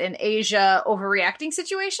as an Asia overreacting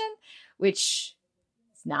situation, which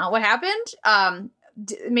is not what happened.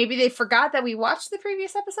 Maybe they forgot that we watched the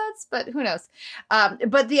previous episodes, but who knows?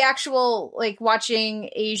 But the actual watching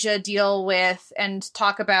Asia deal with and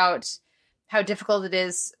talk about how difficult it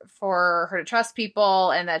is for her to trust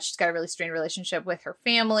people and that she's got a really strained relationship with her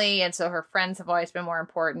family. And so her friends have always been more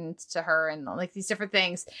important to her and these different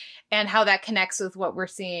things and how that connects with what we're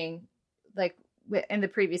seeing in the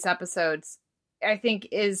previous episodes, I think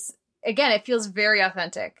is, again, it feels very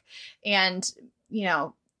authentic and,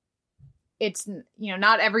 it's,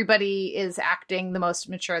 not everybody is acting the most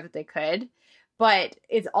mature that they could, but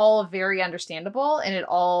it's all very understandable and it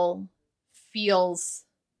all feels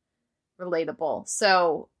relatable.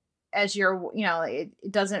 So as you're, it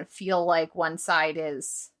doesn't feel like one side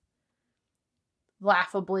is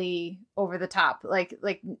laughably over the top. Like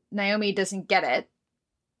Naomi doesn't get it,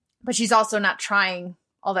 but she's also not trying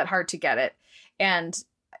all that hard to get it. And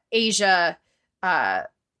Asia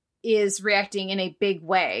is reacting in a big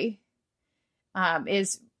way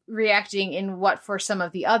is reacting in what for some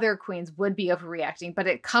of the other queens would be overreacting, but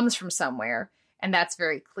it comes from somewhere, and that's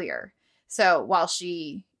very clear. So while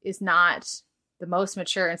she is not the most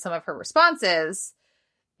mature in some of her responses,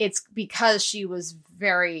 it's because she was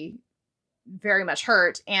very, very much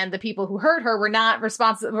hurt, and the people who hurt her were not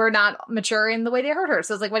mature in the way they hurt her.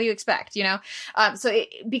 So it's like, what do you expect?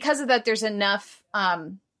 Because of that, there's enough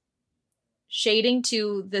shading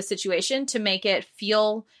to the situation to make it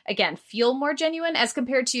feel more genuine as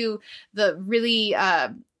compared to the really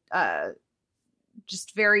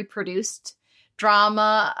just very produced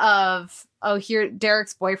drama of, here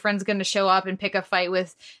Derek's boyfriend's going to show up and pick a fight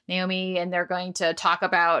with Naomi, and they're going to talk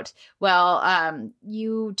about,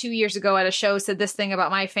 you 2 years ago at a show said this thing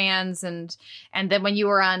about my fans, and then when you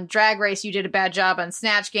were on Drag Race you did a bad job on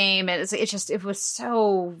Snatch Game, and it was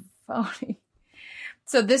so phony.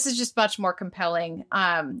 So this is just much more compelling.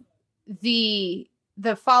 The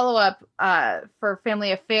follow-up for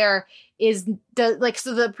Family Affair so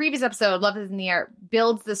the previous episode, Love is in the Air,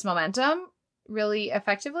 builds this momentum really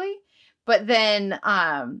effectively, but then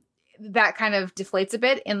that kind of deflates a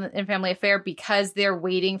bit in Family Affair because they're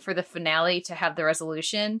waiting for the finale to have the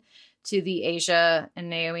resolution to the Asia and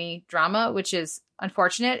Naomi drama, which is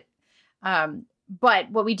unfortunate.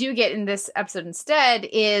 But what we do get in this episode instead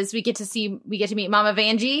is we get to meet Mama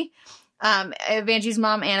Vanjie, Vanjie's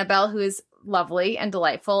mom, Annabelle, who is lovely and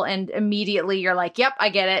delightful. And immediately you're like, yep, I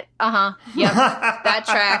get it. Yep, that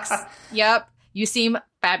tracks. Yep, you seem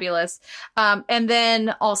fabulous. And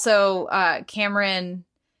then also Cameron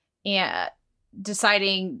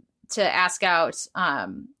deciding to ask out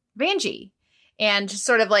Vanjie, and just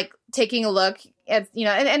sort of like taking a look at,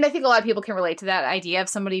 and I think a lot of people can relate to that idea of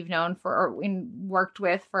somebody you've known for or worked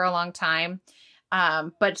with for a long time,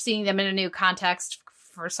 but seeing them in a new context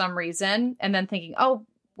for some reason, and then thinking, oh,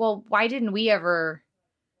 well, why didn't we ever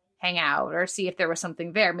hang out or see if there was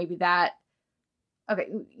something there? Maybe that, okay,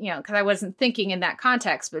 because I wasn't thinking in that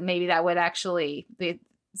context, but maybe that would actually it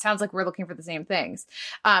sounds like we're looking for the same things.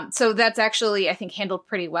 So that's actually, I think, handled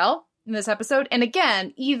pretty well in this episode. And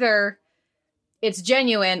again, either it's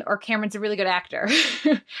genuine or Cameron's a really good actor,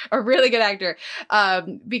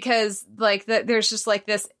 because there's just like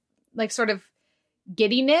this like sort of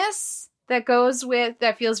giddiness that goes with,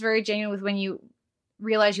 that feels very genuine with when you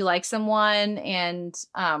realize you like someone, and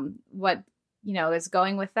what is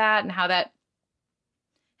going with that, and how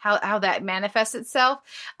that manifests itself.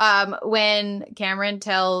 When Cameron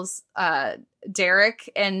tells Derek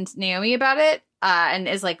and Naomi about it, and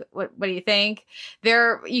is like, what do you think?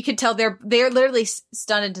 You could tell they're literally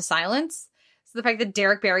stunned into silence. So the fact that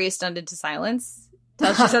Derek Barry is stunned into silence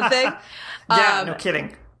tells you something. Yeah, no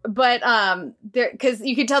kidding. But because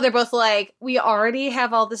you can tell they're both like, we already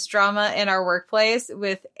have all this drama in our workplace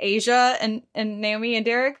with Asia and Naomi and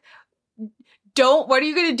Derek. What are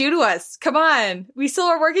you going to do to us? Come on. We still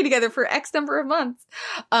are working together for X number of months.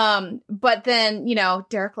 But then,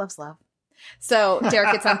 Derek loves love. So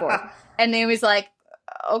Derek gets on board. And Naomi's like,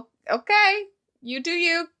 oh, okay, you do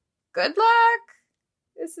you. Good luck.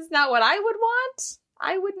 This is not what I would want.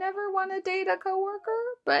 I would never want to date a coworker,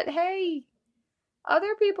 but hey,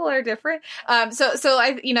 other people are different. So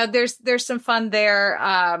I, there's some fun there.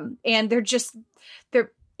 And it's just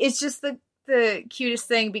the cutest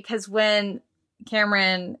thing, because when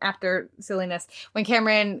Cameron, after silliness, when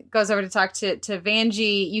Cameron goes over to talk to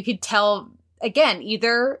Vanjie, you could tell, again,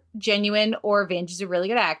 either genuine or Vanjie's a really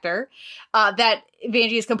good actor, that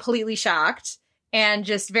Vanjie is completely shocked and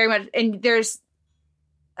just very much, and there's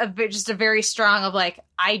just a very strong of like,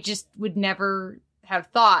 I just would never have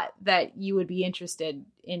thought that you would be interested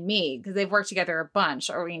in me, because they've worked together a bunch,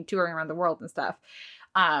 or touring around the world and stuff,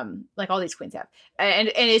 like all these queens have, and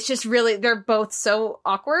it's just really, they're both so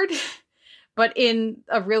awkward, but in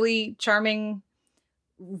a really charming,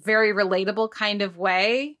 very relatable kind of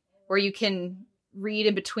way, where you can read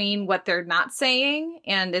in between what they're not saying,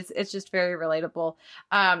 and it's just very relatable.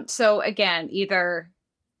 So again, either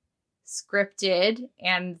scripted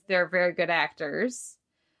and they're very good actors,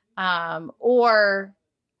 or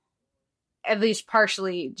at least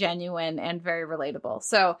partially genuine and very relatable.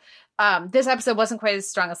 So this episode wasn't quite as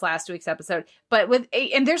strong as last week's episode, but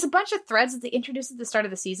and there's a bunch of threads that they introduced at the start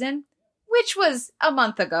of the season, which was a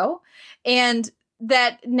month ago, and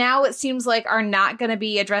that now it seems like are not going to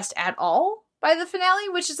be addressed at all by the finale,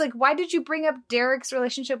 which is like, why did you bring up Derek's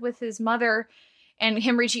relationship with his mother and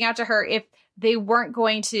him reaching out to her if they weren't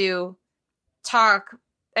going to talk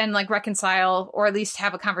and like reconcile, or at least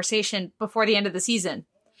have a conversation before the end of the season?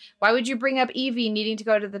 Why would you bring up Evie needing to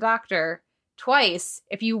go to the doctor twice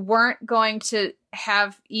if you weren't going to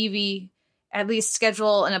have Evie at least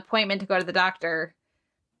schedule an appointment to go to the doctor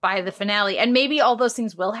by the finale. And maybe all those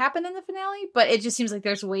things will happen in the finale, but it just seems like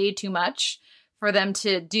there's way too much for them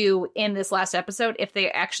to do in this last episode if they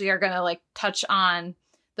actually are going to like touch on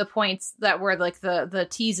the points that were like the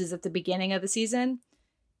teases at the beginning of the season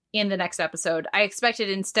in the next episode. I expected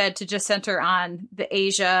instead to just center on the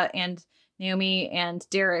Asia and Naomi and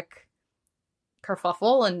Derek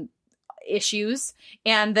kerfuffle and issues,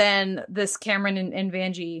 and then this Cameron and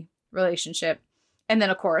Vanjie relationship. And then,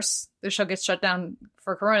 of course, the show gets shut down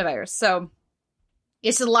for coronavirus. So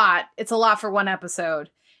it's a lot. It's a lot for one episode.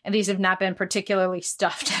 And these have not been particularly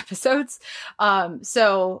stuffed episodes.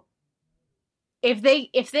 So if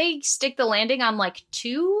they stick the landing on like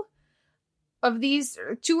two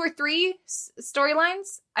or three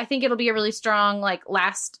storylines, I think it'll be a really strong like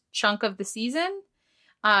last chunk of the season.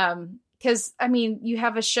 Because I mean, you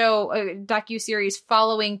have a docuseries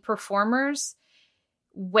following performers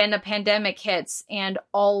when a pandemic hits and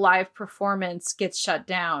all live performance gets shut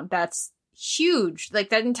down. That's huge. Like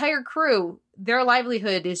that entire crew, their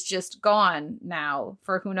livelihood is just gone now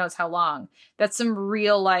for who knows how long. That's some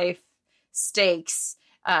real life stakes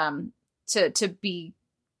to be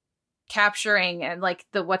capturing and like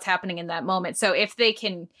what's happening in that moment. So if they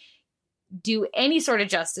can do any sort of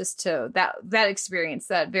justice to that experience,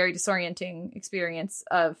 that very disorienting experience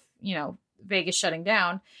of, you know, Vegas shutting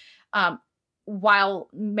down, while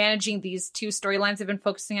managing these two storylines they've been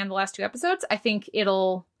focusing on the last two episodes, I think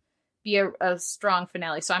it'll be a strong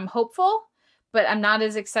finale. So I'm hopeful, but I'm not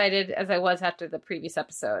as excited as I was after the previous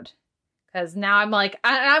episode. Because now I'm like,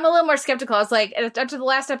 I'm a little more skeptical. I was like, after the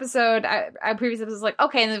last episode, previous episode was like,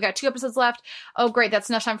 okay, and they've got 2 episodes left. Oh, great. That's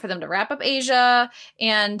enough time for them to wrap up Asia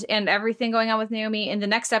and everything going on with Naomi in the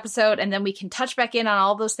next episode. And then we can touch back in on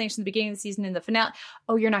all those things from the beginning of the season in the finale.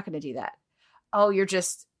 Oh, you're not going to do that. Oh, you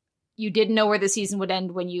didn't know where the season would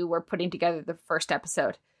end when you were putting together the first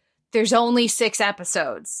episode. There's only 6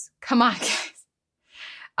 episodes. Come on,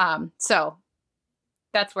 guys. So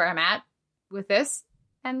that's where I'm at with this.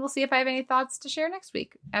 And we'll see if I have any thoughts to share next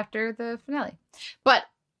week after the finale. But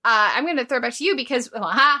I'm going to throw it back to you because, I'm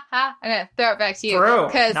going to throw it back to you.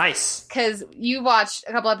 Nice. Because you watched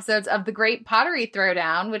a couple episodes of The Great Pottery Throw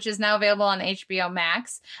Down, which is now available on HBO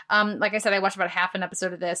Max. Like I said, I watched about half an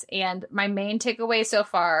episode of this. And my main takeaway so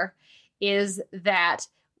far is that,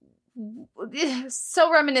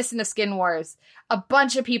 so reminiscent of Skin Wars, a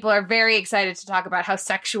bunch of people are very excited to talk about how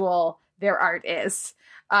sexual their art is.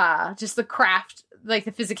 Just the craft, like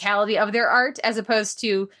the physicality of their art, as opposed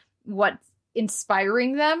to what's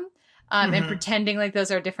inspiring them, and pretending like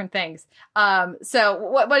those are different things. So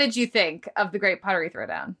what did you think of The Great Pottery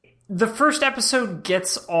Throwdown? The first episode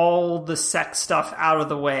gets all the sex stuff out of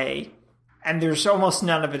the way, and there's almost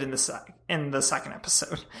none of it in the second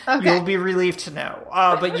episode. Okay. You'll be relieved to know.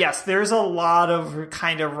 But yes, there's a lot of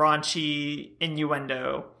kind of raunchy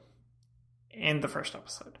innuendo in the first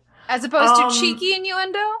episode. As opposed to cheeky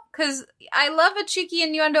innuendo? Because I love a cheeky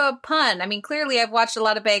innuendo pun. I mean, clearly I've watched a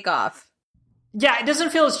lot of Bake Off. Yeah, it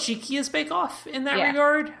doesn't feel as cheeky as Bake Off in that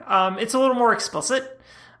regard. It's a little more explicit.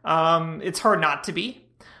 It's hard not to be.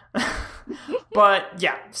 But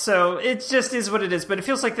yeah, so it just is what it is. But it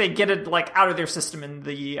feels like they get it like out of their system in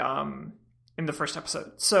the first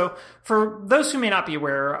episode. So for those who may not be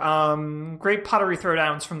aware, Great Pottery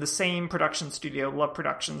Throwdown's from the same production studio, Love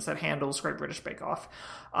Productions, that handles Great British Bake Off.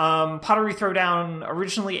 Pottery Throwdown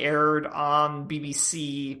originally aired on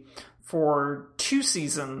BBC for 2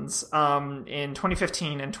 seasons in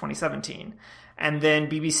 2015 and 2017. And then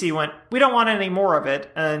BBC went, we don't want any more of it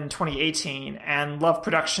in 2018. And Love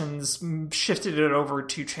Productions shifted it over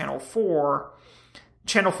to Channel 4.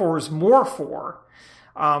 Channel 4's More 4.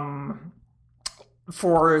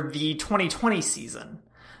 For the 2020 season,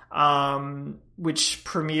 which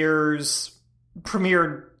premiered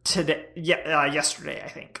today, yesterday, I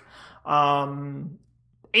think.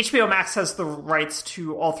 HBO Max has the rights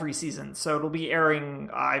to all 3 seasons, so it'll be airing,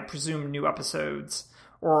 I presume, new episodes,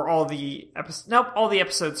 or all the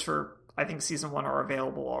episodes for, I think, season 1 are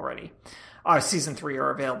available already. Season 3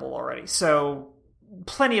 are available already, so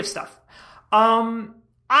plenty of stuff.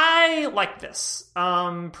 I like this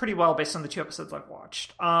pretty well based on the 2 episodes I've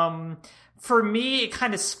watched. For me, it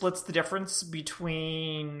kind of splits the difference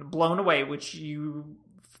between Blown Away, which you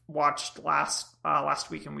watched last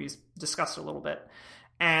week and we discussed a little bit,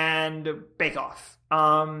 and Bake Off.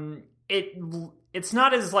 It's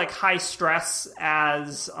not as like high stress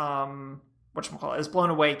as as Blown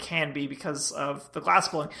Away can be because of the glass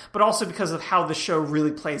blowing, but also because of how the show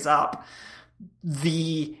really plays up.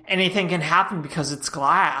 The anything can happen because it's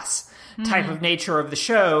glass type of nature of the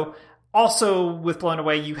show. Also with Blown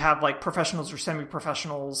Away, you have like professionals or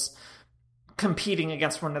semi-professionals competing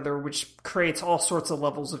against one another, which creates all sorts of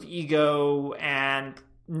levels of ego and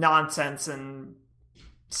nonsense and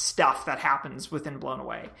stuff that happens within Blown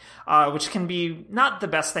Away, which can be not the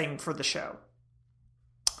best thing for the show.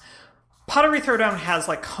 Pottery Throwdown has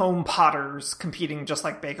like home potters competing, just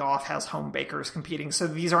like Bake Off has home bakers competing. So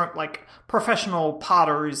these aren't like professional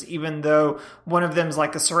potters, even though one of them is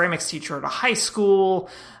like a ceramics teacher at a high school.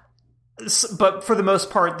 But for the most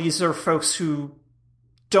part, these are folks who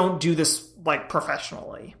don't do this like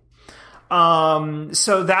professionally.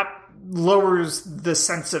 So that lowers the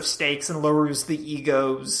sense of stakes and lowers the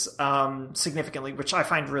egos significantly, which I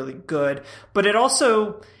find really good. But it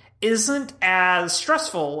also isn't as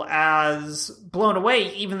stressful as Blown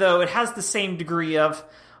Away, even though it has the same degree of,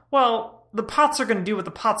 well, the pots are going to do what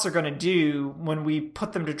the pots are going to do when we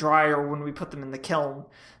put them to dry or when we put them in the kiln,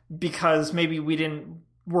 because maybe we didn't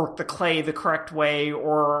work the clay the correct way,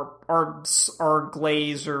 or our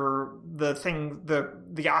glaze or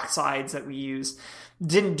the oxides that we use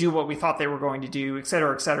didn't do what we thought they were going to do, et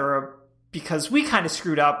cetera, because we kind of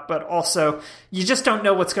screwed up, but also you just don't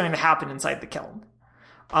know what's going to happen inside the kiln.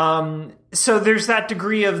 So there's that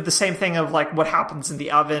degree of the same thing of like what happens in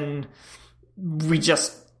the oven.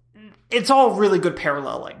 It's all really good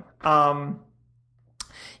paralleling.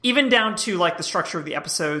 Even down to like the structure of the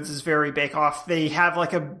episodes is very Bake Off. They have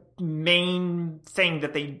like a main thing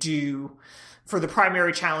that they do for the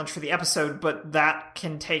primary challenge for the episode, but that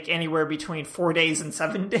can take anywhere between 4 days and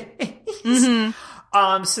 7 days.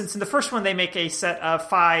 Mm-hmm. Since in the first one, they make a set of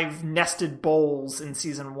 5 nested bowls in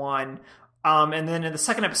season 1. And then in the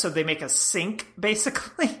second episode, they make a sink,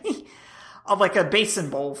 basically, of like a basin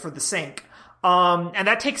bowl for the sink. And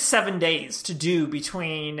that takes 7 days to do,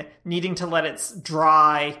 between needing to let it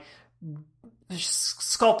dry,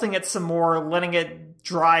 sculpting it some more, letting it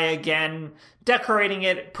dry again, decorating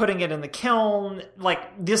it, putting it in the kiln.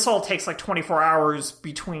 Like, this all takes like 24 hours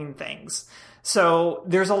between things. So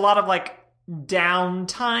there's a lot of like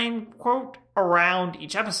downtime, quote, around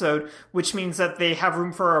each episode, which means that they have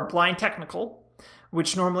room for a blind technical,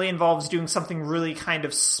 which normally involves doing something really kind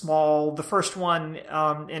of small. The first one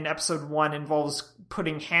in episode 1 involves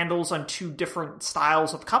putting handles on 2 different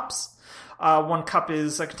styles of cups. One cup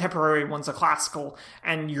is a contemporary, one's a classical,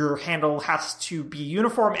 and your handle has to be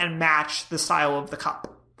uniform and match the style of the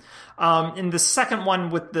cup. In the second one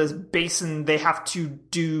with the basin, they have to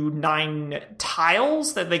do 9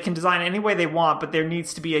 tiles that they can design any way they want, but there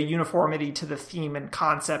needs to be a uniformity to the theme and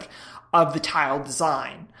concept of the tile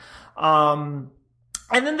design.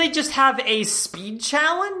 And then they just have a speed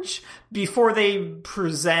challenge before they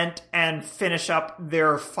present and finish up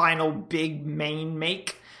their final big main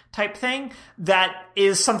make type thing. That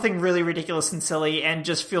is something really ridiculous and silly and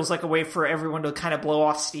just feels like a way for everyone to kind of blow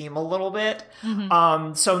off steam a little bit.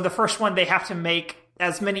 Mm-hmm. So in the first one, they have to make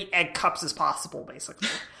as many egg cups as possible, basically.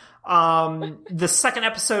 The second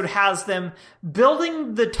episode has them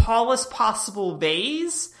building the tallest possible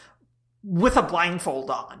vase with a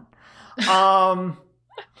blindfold on.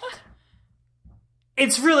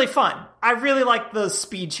 It's really fun. I really like the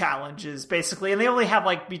speed challenges, basically. And they only have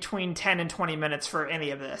like between 10 and 20 minutes for any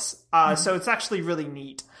of this. So it's actually really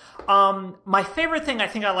neat. My favorite thing I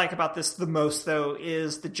think I like about this the most, though,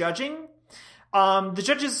 is the judging. The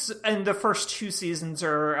judges in the first 2 seasons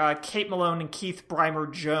are Kate Malone and Keith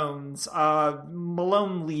Brymer Jones.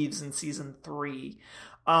 Malone leaves in season 3.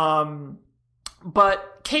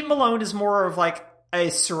 But Kate Malone is more of like a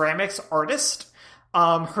ceramics artist.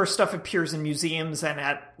 Her stuff appears in museums and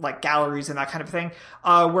at like galleries and that kind of thing.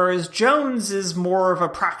 Whereas Jones is more of a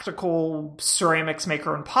practical ceramics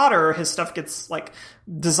maker and potter. His stuff gets like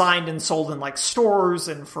designed and sold in like stores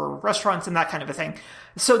and for restaurants and that kind of a thing.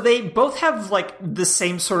 So they both have like the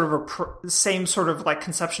same sort of like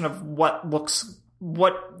conception of what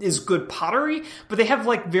is good pottery, but they have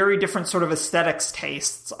like very different sort of aesthetics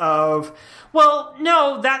tastes of, well,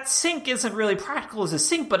 no, that sink isn't really practical as a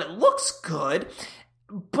sink, but it looks good.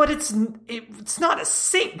 But it's not a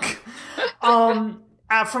sink. From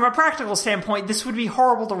a practical standpoint, this would be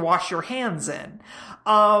horrible to wash your hands in.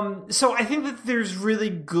 So I think that there's really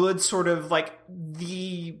good sort of like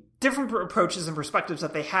the different approaches and perspectives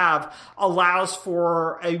that they have allows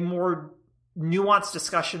for a more nuanced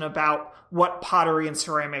discussion about what pottery and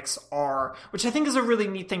ceramics are, which I think is a really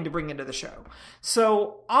neat thing to bring into the show.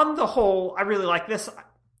 So on the whole, I really like this.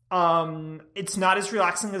 It's not as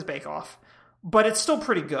relaxing as Bake Off, but it's still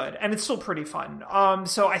pretty good, and it's still pretty fun.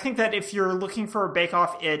 So I think that if you're looking for a Bake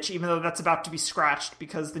Off itch, even though that's about to be scratched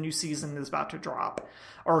because the new season is about to drop,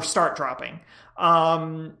 or start dropping,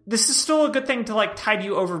 this is still a good thing to like tide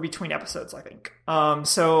you over between episodes, I think.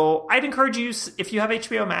 So I'd encourage you, if you have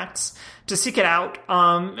HBO Max, to seek it out,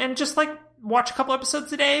 and just like watch a couple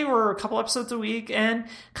episodes a day or a couple episodes a week and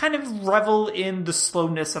kind of revel in the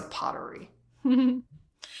slowness of pottery.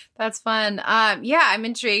 That's fun. Yeah, I'm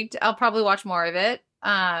intrigued. I'll probably watch more of it.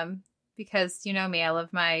 Because you know me, I love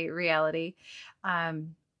my reality.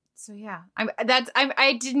 So yeah,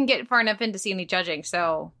 I didn't get far enough in to see any judging,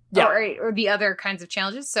 so yeah. or the other kinds of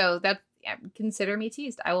challenges. So that consider me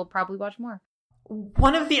teased. I will probably watch more.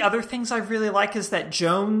 One of the other things I really like is that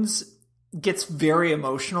Jones gets very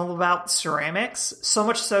emotional about ceramics, so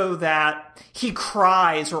much so that he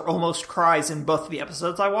cries or almost cries in both of the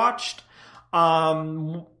episodes I watched.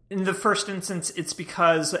 In the first instance, it's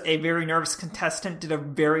because a very nervous contestant did a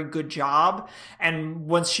very good job. And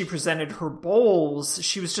once she presented her bowls,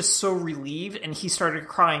 she was just so relieved. And he started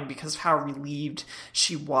crying because of how relieved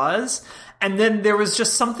she was. And then there was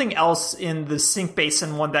just something else in the sink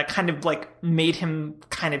basin one that kind of like made him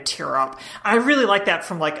kind of tear up. I really like that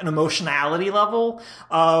from like an emotionality level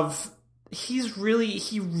of he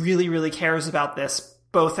really cares about this,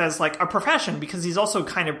 both as like a profession, because he's also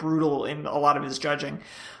kind of brutal in a lot of his judging.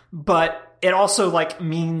 But it also like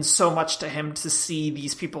means so much to him to see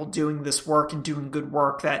these people doing this work and doing good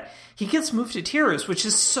work that he gets moved to tears, which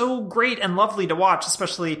is so great and lovely to watch,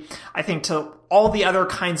 especially I think to all the other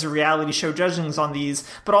kinds of reality show judgings on these,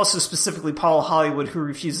 but also specifically Paul Hollywood, who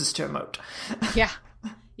refuses to emote.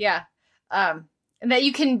 Yeah. And that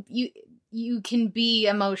you can be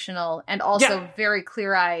emotional and also very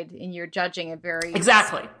clear-eyed in your judging and very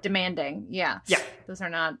exactly demanding. Yeah. Those are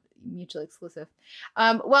not mutually exclusive.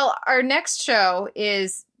 Well, our next show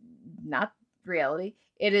is not reality.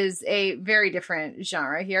 It is a very different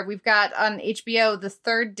genre here. We've got on HBO The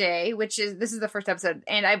Third Day, this is the first episode,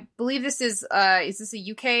 and I believe this is this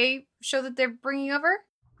a UK show that they're bringing over?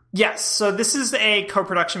 Yes, so this is a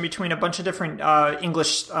co-production between a bunch of different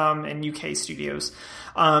English and UK studios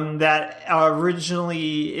that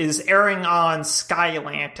originally is airing on Sky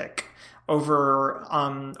Atlantic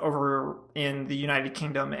over in the United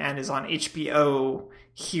Kingdom and is on HBO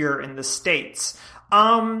here in the States.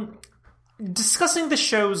 Discussing the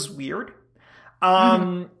show's weird.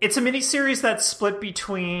 It's a miniseries that's split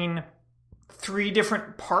between 3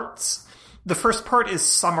 different parts. The first part is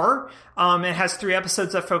Summer. It has 3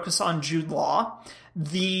 episodes that focus on Jude Law.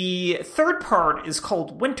 The third part is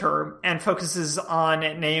called Winter and focuses on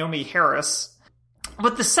Naomi Harris.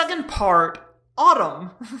 But the second part,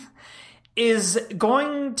 Autumn, is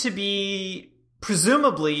going to be,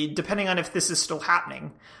 presumably, depending on if this is still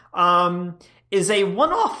happening, is a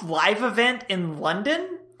one-off live event in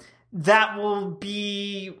London that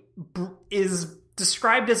is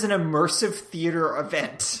described as an immersive theater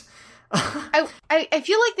event. I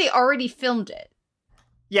feel like they already filmed it.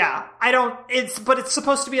 Yeah, but it's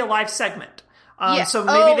supposed to be a live segment. So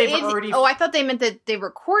maybe they've already... I thought they meant that they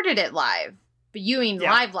recorded it live. But you mean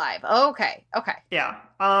live. Oh, okay. Yeah.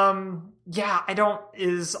 I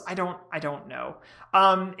don't know.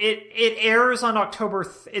 It airs on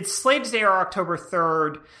it's slated to air October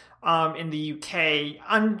 3rd in the UK.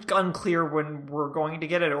 I'm unclear when we're going to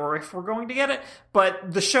get it or if we're going to get it,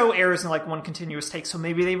 but the show airs in like one continuous take, so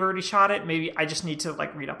maybe they've already shot it. Maybe I just need to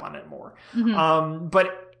like read up on it more.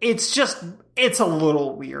 But it's a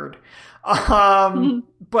little weird.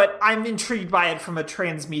 But I'm intrigued by it from a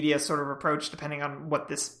transmedia sort of approach, depending on what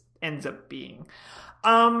this ends up being.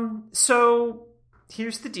 So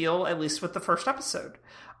here's the deal, at least with the first episode.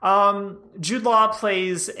 Jude Law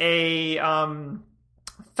plays a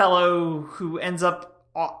fellow who ends up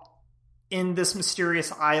in this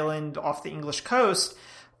mysterious island off the English coast,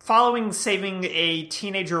 following saving a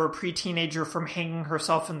teenager or pre-teenager from hanging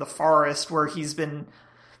herself in the forest where he's been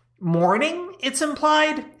mourning, it's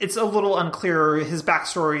implied. It's a little unclear. His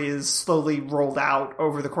backstory is slowly rolled out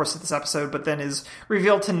over the course of this episode, but then is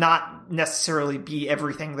revealed to not necessarily be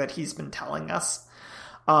everything that he's been telling us.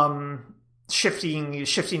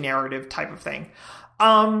 Shifty narrative type of thing.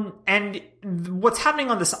 And what's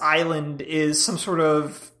happening on this island is some sort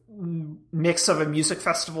of mix of a music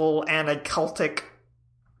festival and a cultic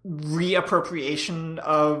reappropriation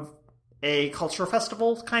of a culture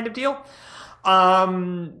festival kind of deal.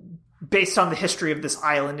 Based on the history of this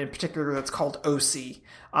island in particular, that's called Osea.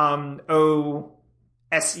 Osea.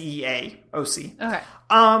 Osea. Okay.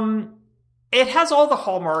 It has all the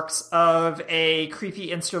hallmarks of a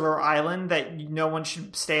creepy insular island that no one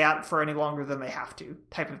should stay at for any longer than they have to,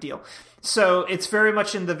 type of deal. So it's very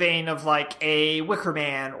much in the vein of like a Wicker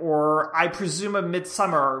Man, or I presume a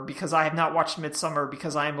Midsummer, because I have not watched Midsummer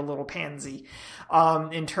because I am a little pansy,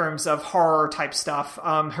 in terms of horror type stuff.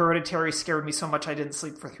 Hereditary scared me so much I didn't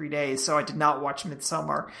sleep for 3 days, so I did not watch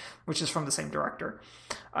Midsummer, which is from the same director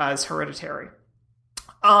as Hereditary.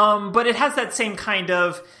 But it has that same kind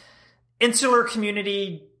of... insular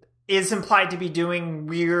community is implied to be doing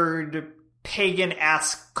weird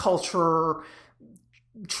pagan-esque culture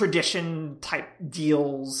tradition type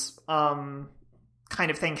deals, kind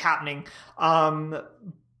of thing happening.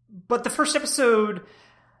 But the first episode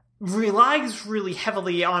relies really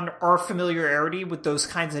heavily on our familiarity with those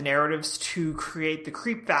kinds of narratives to create the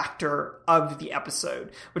creep factor of the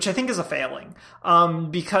episode, which I think is a failing,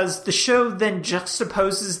 because the show then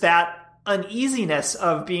juxtaposes that uneasiness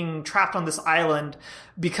of being trapped on this island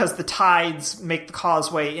because the tides make the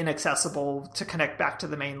causeway inaccessible to connect back to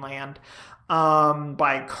the mainland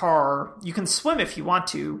by car. You can swim if you want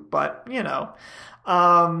to, but, you know,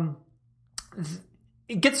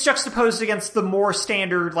 it gets juxtaposed against the more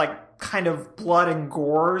standard, like, kind of blood and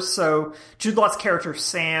gore. So Jude Law's character,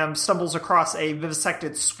 Sam, stumbles across a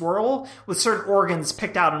vivisected squirrel with certain organs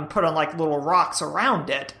picked out and put on, like, little rocks around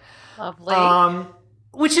it. Lovely.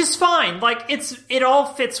 Which is fine. Like, it all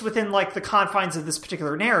fits within, like, the confines of this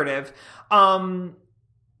particular narrative.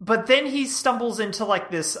 But then he stumbles into,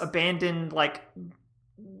 like, this abandoned, like,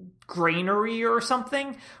 granary or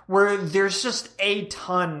something, where there's just a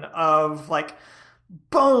ton of, like,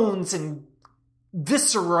 bones and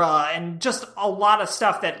viscera and just a lot of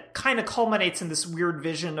stuff that kind of culminates in this weird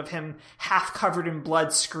vision of him half covered in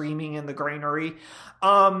blood screaming in the granary.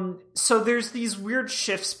 So there's these weird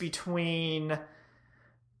shifts between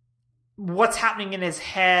what's happening in his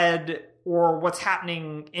head or what's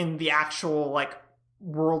happening in the actual, like,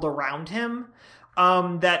 world around him,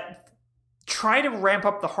 that try to ramp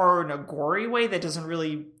up the horror in a gory way that doesn't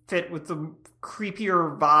really fit with the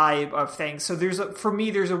creepier vibe of things. So for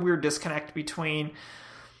me, there's a weird disconnect between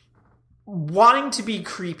wanting to be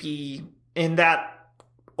creepy in that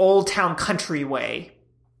old town country way,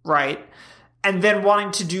 right? And then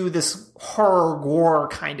wanting to do this horror gore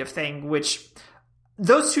kind of thing, which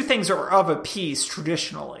those two things are of a piece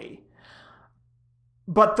traditionally.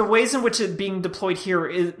 But the ways in which it's being deployed here,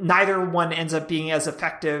 is neither one ends up being as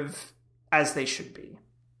effective as they should be.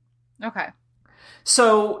 Okay.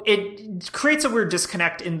 So it creates a weird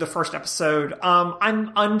disconnect in the first episode.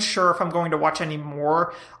 I'm unsure if I'm going to watch any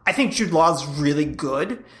more. I think Jude Law's really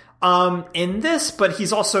good in this, but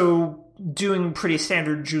he's also doing pretty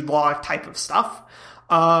standard Jude Law type of stuff.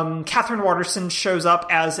 Catherine Waterston shows up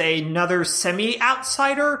as another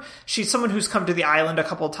semi-outsider. She's someone who's come to the island a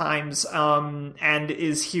couple times, and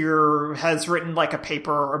is here, has written like a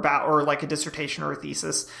paper about, or like a dissertation or a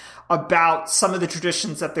thesis about some of the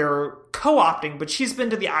traditions that they're co-opting, but she's been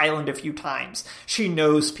to the island a few times. She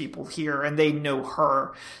knows people here, and they know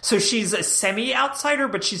her. So she's a semi-outsider,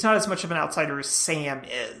 but she's not as much of an outsider as Sam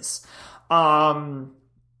is. So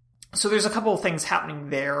there's a couple of things happening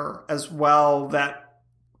there as well that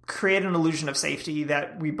create an illusion of safety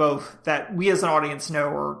that we as an audience know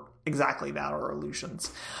are exactly that, are illusions.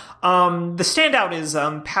 The standout is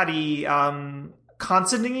Patty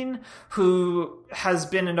Considine, who has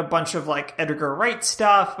been in a bunch of like Edgar Wright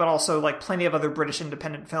stuff, but also like plenty of other British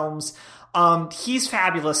independent films. He's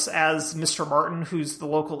fabulous as Mr. Martin, who's the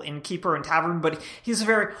local innkeeper and tavern, but he's a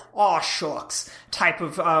very aw shucks type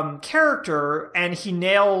of character, and he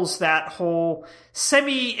nails that whole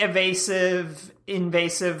semi-evasive,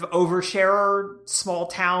 invasive oversharer, small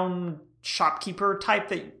town shopkeeper type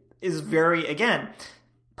that is very, again,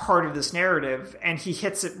 part of this narrative, and he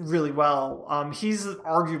hits it really well. He's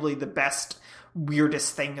arguably the best,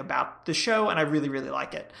 weirdest thing about the show, and I really, really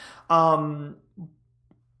like it.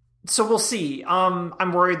 So we'll see.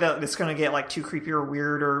 I'm worried that it's going to get like too creepy or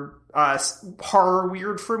weird or horror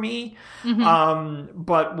weird for me. Mm-hmm.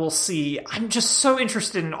 But we'll see. I'm just so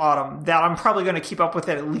interested in Autumn that I'm probably going to keep up with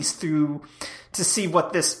it at least through to see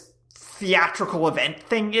what this theatrical event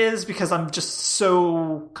thing is, because I'm just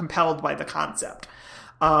so compelled by the concept.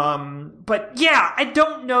 But yeah, I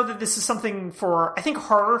don't know that this is something for, I think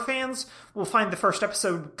horror fans will find the first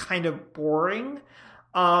episode kind of boring.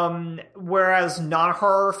 Whereas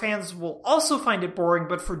non-horror fans will also find it boring,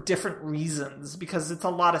 but for different reasons, because it's a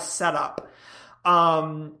lot of setup,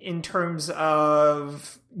 in terms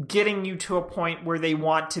of getting you to a point where they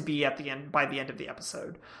want to be at the end, by the end of the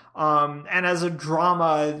episode. And as a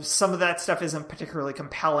drama, some of that stuff isn't particularly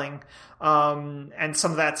compelling. And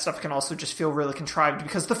some of that stuff can also just feel really contrived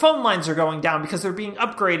because the phone lines are going down because they're being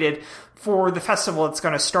upgraded for the festival that's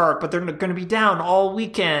going to start, but they're going to be down all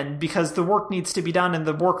weekend because the work needs to be done and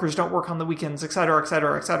the workers don't work on the weekends, et cetera, et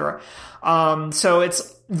cetera, et cetera. So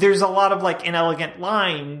there's a lot of like inelegant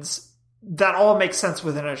lines that all make sense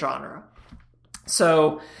within a genre.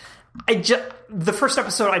 So the first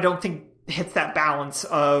episode, I don't think hits that balance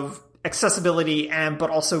of accessibility but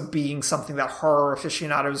also being something that horror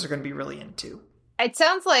aficionados are going to be really into. It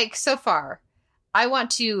sounds like so far I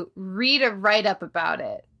want to read a write-up about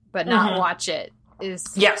it, but not watch it, is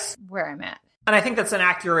where I'm at. And I think that's an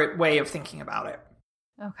accurate way of thinking about it.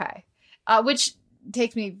 Okay. Which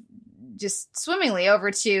takes me just swimmingly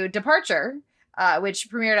over to Departure, which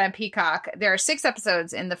premiered on Peacock. There are 6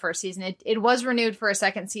 episodes in the first season. It was renewed for a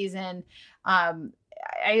second season.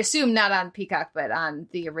 I assume not on Peacock, but on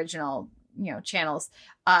the original, channels,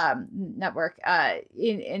 network,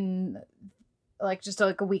 in like just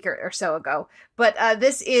like a week or so ago. But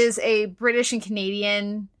this is a British and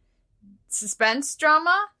Canadian suspense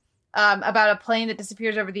drama about a plane that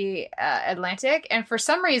disappears over the Atlantic. And for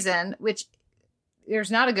some reason, which there's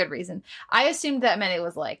not a good reason, I assumed that meant it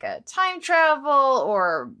was like a time travel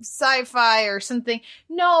or sci-fi or something.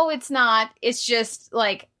 No, it's not. It's just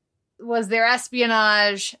like, was there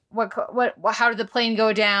espionage? How did the plane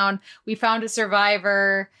go down? We found a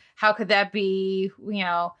survivor. How could that be?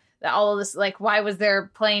 All of this, like, why was their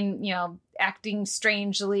plane, acting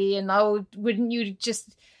strangely? And wouldn't you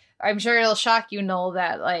just, I'm sure it'll shock you, Noel,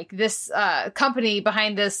 that like this company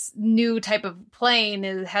behind this new type of plane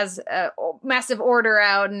has a massive order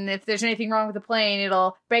out. And if there's anything wrong with the plane,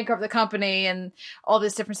 it'll bankrupt the company and all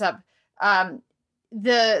this different stuff.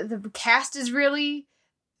 The cast is really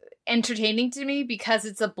entertaining to me because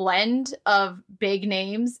it's a blend of big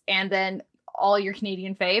names and then all your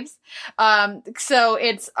Canadian faves. So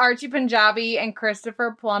it's Archie Punjabi and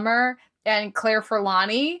Christopher Plummer and Claire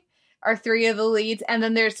Forlani are 3 of the leads. And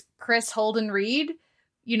then there's Chris Holden Reed,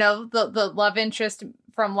 the love interest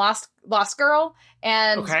from Lost Girl.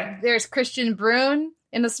 And there's Christian Brune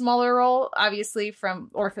in a smaller role, obviously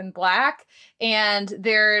from Orphan Black. And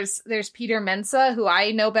there's Peter Mensah, who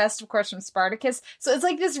I know best, of course, from Spartacus. So it's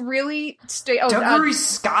like this really straight... Dougray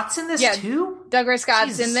Scott's in this too? Dougray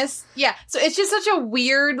Scott's in this. Yeah. So it's just such a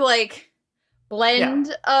weird, like,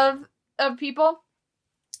 blend of people.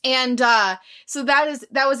 And so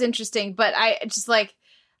that was interesting. But I just, like...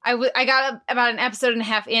 I got about an episode and a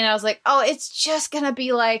half in, I was like, oh, it's just gonna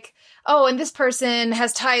be like, oh, and this person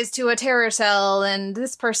has ties to a terror cell, and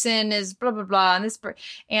this person is blah, blah, blah,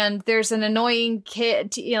 and there's an annoying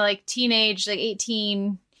kid, like teenage, like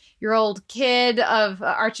 18-year-old kid of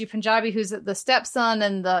Archie Punjabi, who's the stepson,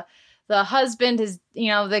 and the husband is,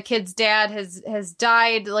 the kid's dad has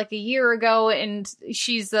died like a year ago, and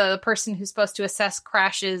she's the person who's supposed to assess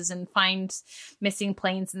crashes and find missing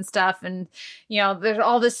planes and stuff. And, there's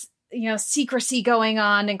all this, secrecy going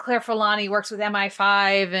on, and Claire Forlani works with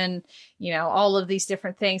MI5 and, all of these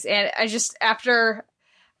different things. And I just,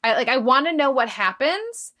 I want to know what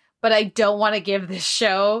happens, but I don't want to give this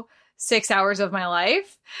show 6 hours of my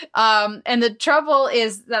life. And the trouble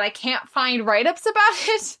is that I can't find write-ups about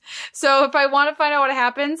it. So if I want to find out what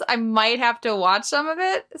happens, I might have to watch some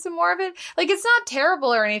more of it. Like, it's not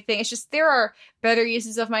terrible or anything. It's just, there are better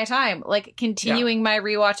uses of my time. Like continuing my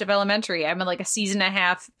rewatch of Elementary. I'm in like a season and a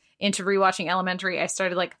half into rewatching Elementary. I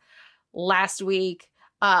started like last week.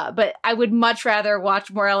 But I would much rather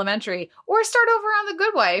watch more Elementary or start over on The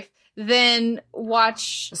Good Wife than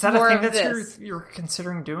watch. Is that a thing that you're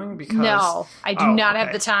considering doing? Because no, I do not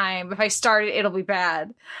have the time. If I start it, it'll be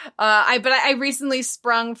bad. I recently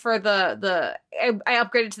sprung for I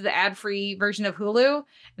upgraded to the ad-free version of Hulu.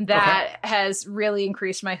 That has really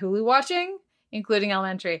increased my Hulu watching, including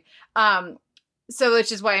Elementary. So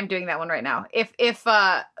which is why I'm doing that one right now. If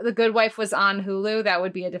The Good Wife was on Hulu, that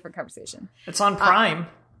would be a different conversation. It's on Prime.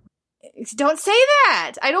 Don't say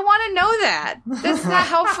that. I don't want to know that. That's not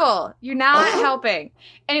helpful. You're not helping.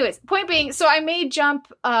 Anyways, point being, so I may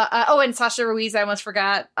jump. And Sasha Ruiz, I almost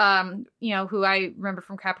forgot. Who I remember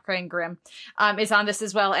from Capricorn and Grimm, is on this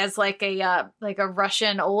as well as like a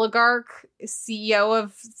Russian oligarch CEO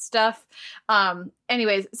of stuff.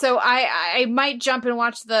 Anyways, so I might jump and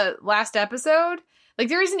watch the last episode. Like,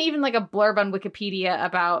 there isn't even like a blurb on Wikipedia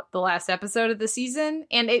about the last episode of the season,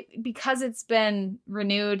 and because it's been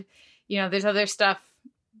renewed. There's other stuff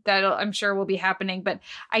that I'm sure will be happening, but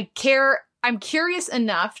I'm curious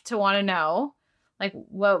enough to want to know, like,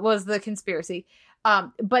 what was the conspiracy?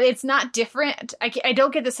 But it's not different. I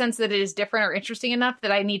don't get the sense that it is different or interesting enough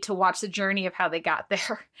that I need to watch the journey of how they got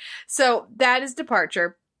there. So that is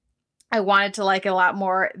Departure. I wanted to like it a lot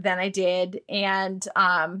more than I did. And,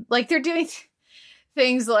 they're doing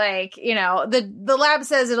things like, the lab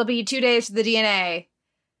says it'll be 2 days for the DNA.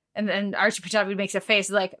 And then Archie Punjabi makes a face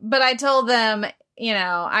like, but I told them,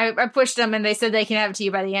 I pushed them and they said they can have it to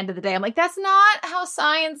you by the end of the day. I'm like, that's not how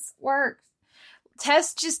science works.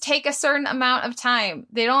 Tests just take a certain amount of time.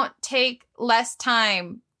 They don't take less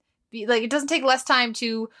time. Like, it doesn't take less time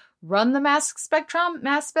to run the mass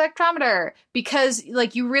spectrometer because,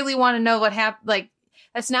 like, you really want to know what happened. Like,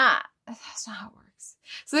 that's not how it works.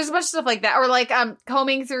 So there's a bunch of stuff like that, or like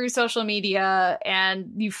combing through social media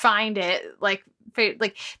and you find it like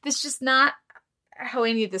this is just not how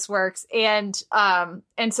any of this works, and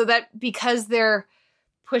so that because they're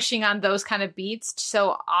pushing on those kind of beats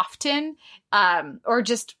so often, or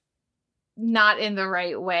just not in the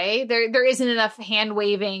right way, there isn't enough hand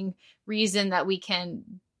waving reason that we can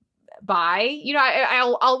buy. You know,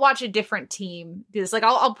 I'll watch a different team do this. Like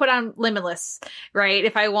I'll put on Limitless, right,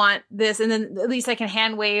 if I want this, and then at least I can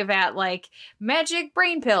hand wave at like Magic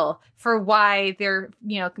Brain Pill for why they're,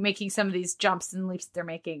 you know, making some of these jumps and leaps they're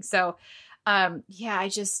making. So yeah,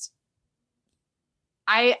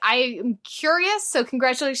 I am curious. So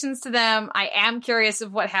congratulations to them. I am curious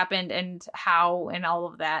of what happened and how and all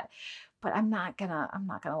of that, but I'm not gonna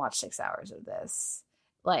watch 6 hours of this.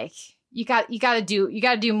 Like, you gotta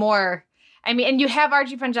do more. I mean, and you have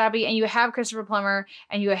Archie Panjabi, and you have Christopher Plummer,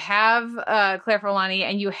 and you have Claire Forlani,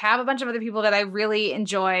 and you have a bunch of other people that I really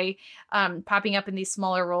enjoy popping up in these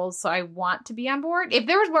smaller roles. So I want to be on board. If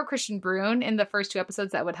there was more Christian Brune in the first 2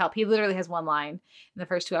 episodes, that would help. He literally has 1 line in the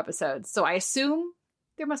first 2 episodes, so I assume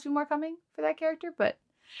there must be more coming for that character. But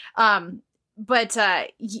then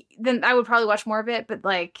I would probably watch more of it. But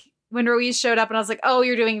like when Ruiz showed up, and I was like, oh,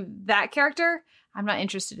 you're doing that character? I'm not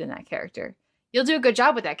interested in that character. You'll do a good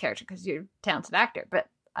job with that character because you're a talented actor, but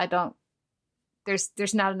I don't.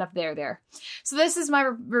 There's not enough there. So this is my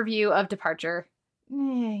review of Departure.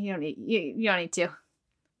 You don't need to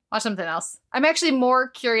watch something else. I'm actually more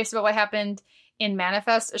curious about what happened in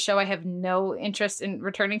Manifest, a show I have no interest in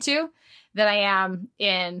returning to, than I am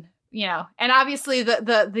in, you know, and obviously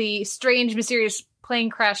the strange, mysterious plane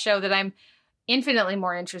crash show that I'm infinitely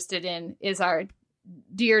more interested in is our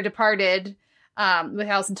Dear Departed. With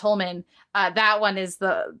Allison Tolman, that one is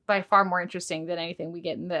by far more interesting than anything we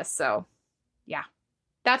get in this. So, yeah,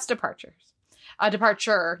 that's Departures.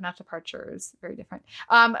 Departure, not Departures, very different.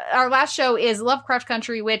 Our last show is Lovecraft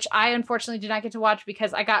Country, which I unfortunately did not get to watch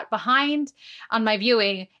because I got behind on my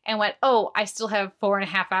viewing and went, oh, I still have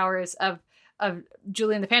 4.5 hours of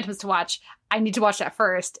Julie and the Phantoms to watch. I need to watch that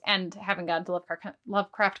first, and haven't gotten to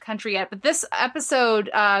Lovecraft Country yet. But this episode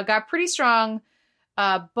got pretty strong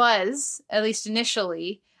buzz, at least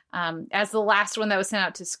initially, as the last one that was sent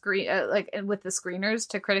out to screen, with the screeners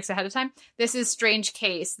to critics ahead of time. This is Strange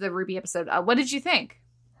Case, the Ruby episode. What did you think?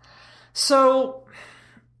 So,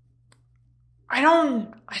 I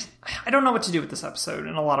don't know what to do with this episode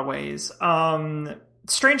in a lot of ways.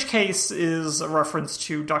 Strange Case is a reference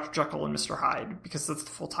to Dr. Jekyll and Mr. Hyde, because that's the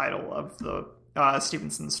full title of the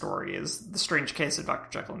Stevenson story, is The Strange Case of Dr.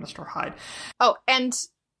 Jekyll and Mr. Hyde. Oh, and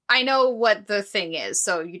I know what the thing is,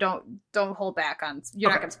 so you don't hold back on.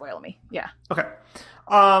 You're not going to spoil me. Yeah. Okay.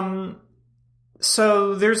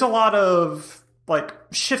 So there's a lot of like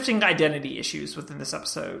shifting identity issues within this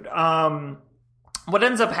episode. What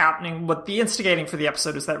ends up happening, what the instigating for the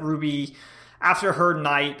episode is that Ruby, after her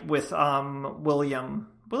night with William,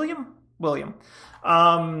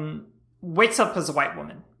 wakes up as a white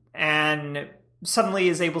woman and suddenly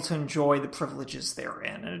is able to enjoy the privileges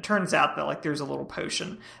therein. And it turns out that like there's a little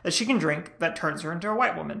potion that she can drink that turns her into a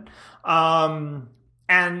white woman.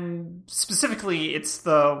 And specifically, it's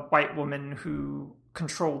the white woman who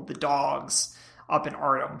controlled the dogs up in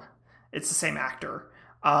Artem. It's the same actor.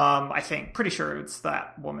 I think. Pretty sure it's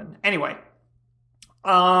that woman. Anyway.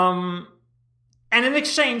 And in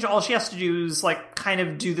exchange, all she has to do is like kind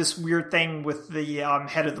of do this weird thing with the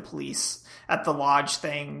head of the police at the lodge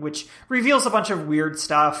thing, which reveals a bunch of weird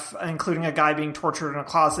stuff, including a guy being tortured in a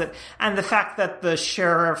closet, and the fact that the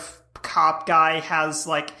sheriff cop guy has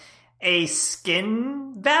like a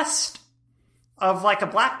skin vest of like a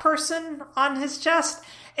black person on his chest.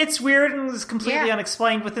 It's weird and is completely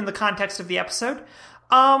unexplained within the context of the episode.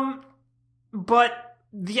 But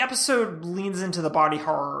the episode leans into the body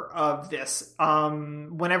horror of this.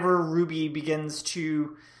 Whenever Ruby begins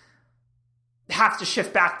to have to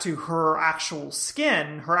shift back to her actual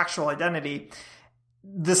skin, her actual identity,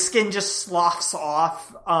 the skin just sloughs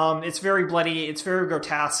off. It's very bloody. It's very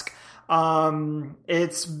grotesque.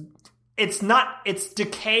 It's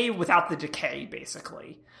decay without the decay,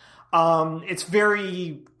 basically. It's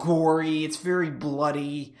very gory. It's very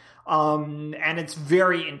bloody. And it's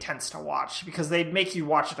very intense to watch because they make you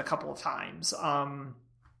watch it a couple of times.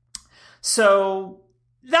 So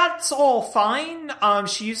that's all fine.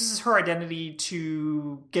 She uses her identity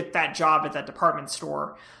to get that job at that department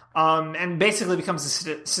store, and basically becomes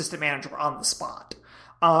assistant manager on the spot.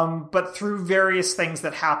 But through various things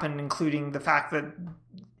that happen, including the fact that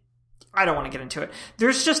I don't want to get into it,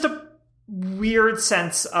 there's just a weird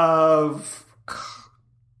sense of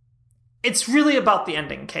it's really about the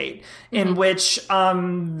ending, Kate, in which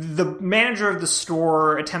the manager of the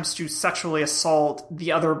store attempts to sexually assault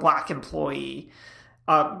the other black employee.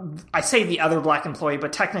 I say the other black employee,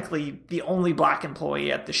 but technically the only black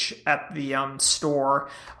employee at the store.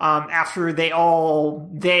 After they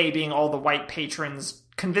being all the white patrons,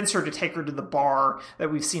 convince her to take her to the bar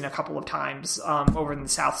that we've seen a couple of times over in the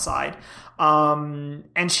South Side,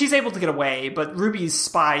 and she's able to get away. But Ruby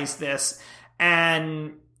spies this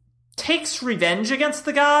and takes revenge against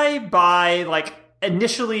the guy by like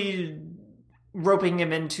initially roping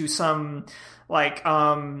him into some like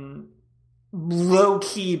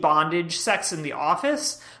low-key bondage sex in the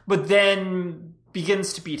office, but then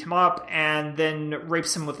begins to beat him up and then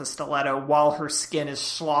rapes him with a stiletto while her skin is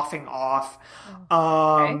sloughing off.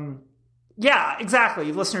 Okay. Yeah,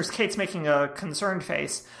 exactly. Listeners, Kate's making a concerned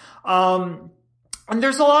face. And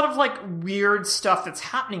there's a lot of like weird stuff that's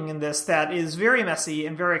happening in this that is very messy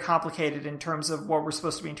and very complicated in terms of what we're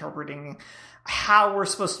supposed to be interpreting, how we're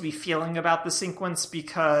supposed to be feeling about the sequence,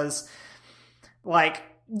 because like,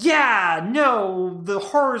 yeah, no, the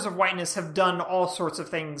horrors of whiteness have done all sorts of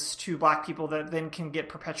things to black people that then can get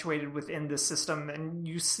perpetuated within this system. And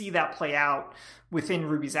you see that play out within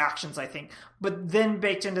Ruby's actions, I think. But then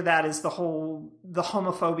baked into that is the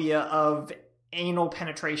homophobia of anal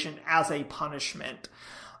penetration as a punishment,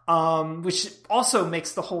 which also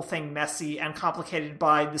makes the whole thing messy and complicated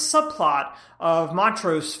by the subplot of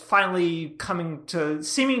Montrose finally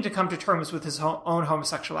seeming to come to terms with his own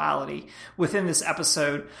homosexuality within this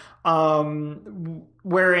episode,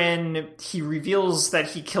 wherein he reveals that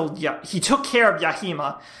he took care of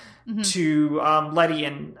Yahima to Letty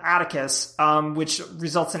and Atticus, which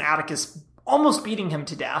results in Atticus almost beating him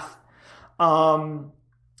to death.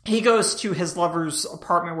 He goes to his lover's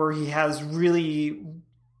apartment where he has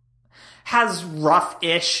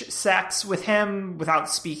rough-ish sex with him without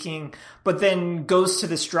speaking, but then goes to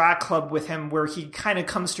this drag club with him where he kind of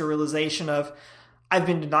comes to a realization of, I've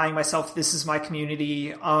been denying myself, this is my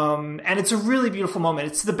community. And it's a really beautiful moment.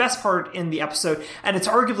 It's the best part in the episode, and it's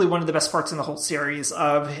arguably one of the best parts in the whole series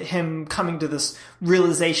of him coming to this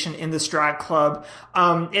realization in this drag club.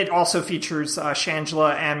 It also features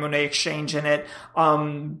Shangela and Monet X Change in it,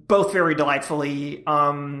 both very delightfully.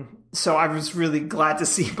 So I was really glad to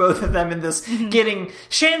see both of them in this,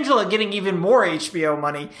 Shangela getting even more HBO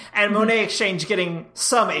money, and Monet X Change getting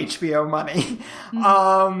some HBO money.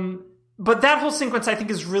 But that whole sequence, I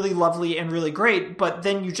think, is really lovely and really great. But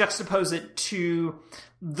then you juxtapose it to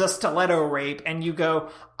the stiletto rape, and you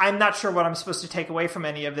go, I'm not sure what I'm supposed to take away from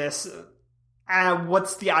any of this.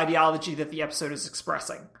 What's the ideology that the episode is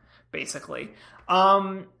expressing, basically?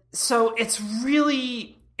 So it's a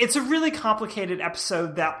really complicated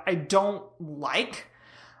episode that I don't like,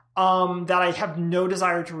 that I have no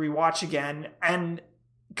desire to rewatch again, and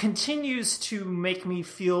continues to make me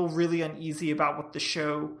feel really uneasy about what the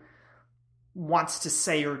show wants to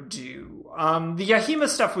say or do. The Yahima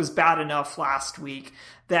stuff was bad enough last week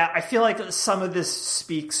that I feel like some of this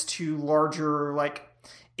speaks to larger like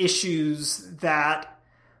issues that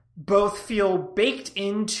both feel baked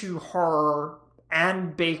into horror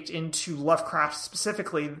and baked into Lovecraft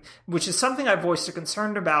specifically, which is something I voiced a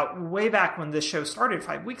concern about way back when this show started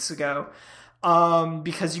 5 weeks ago,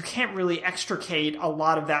 because you can't really extricate a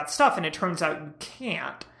lot of that stuff, and it turns out you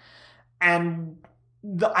can't. And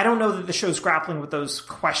I don't know that the show's grappling with those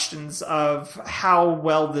questions of how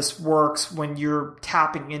well this works when you're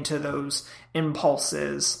tapping into those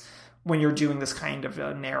impulses when you're doing this kind of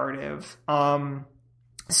a narrative.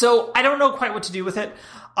 So I don't know quite what to do with it.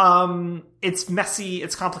 It's messy.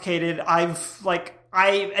 It's complicated. I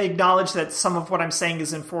acknowledge that some of what I'm saying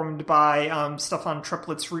is informed by stuff on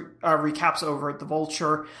Triplets recaps over at The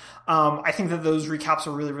Vulture. I think that those recaps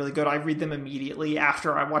are really, really good. I read them immediately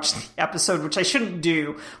after I watch the episode, which I shouldn't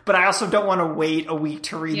do, but I also don't want to wait a week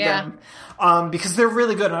to read them, because they're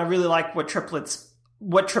really good, and I really like what Triplet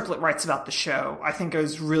writes about the show. I think it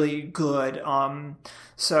was really good.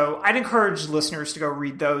 So I'd encourage listeners to go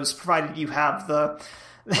read those, provided you have the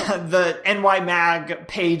NY Mag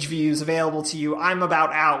page views available to you. I'm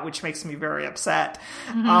about out, which makes me very upset.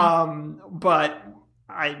 But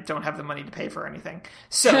I don't have the money to pay for anything.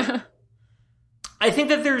 So I think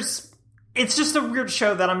that it's just a weird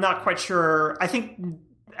show that I'm not quite sure. I think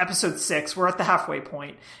episode 6, we're at the halfway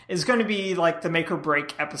point, is going to be like the make or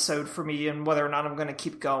break episode for me and whether or not I'm going to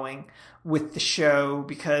keep going with the show,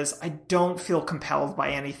 because I don't feel compelled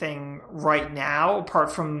by anything right now,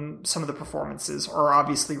 apart from some of the performances are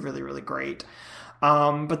obviously really, really great.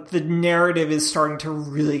 But the narrative is starting to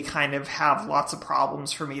really kind of have lots of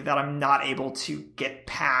problems for me that I'm not able to get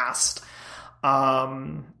past.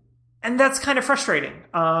 And that's kind of frustrating.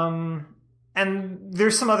 And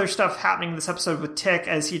there's some other stuff happening in this episode with Tick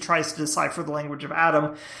as he tries to decipher the language of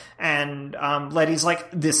Adam. And Letty's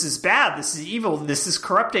like, this is bad, this is evil, this is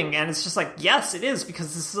corrupting. And it's just like, yes, it is,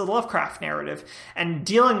 because this is a Lovecraft narrative. And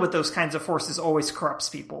dealing with those kinds of forces always corrupts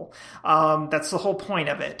people. That's the whole point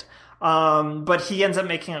of it. But he ends up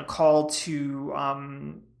making a call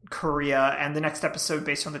to Korea, and the next episode,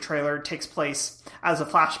 based on the trailer, takes place as a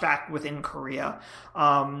flashback within Korea.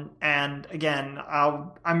 And again,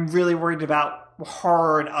 I'm really worried about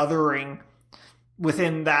horror and othering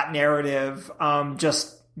within that narrative,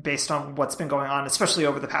 just based on what's been going on, especially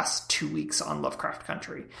over the past 2 weeks on Lovecraft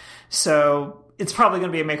Country. So it's probably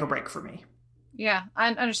going to be a make or break for me. Yeah,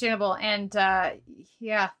 understandable. And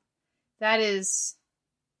yeah, that is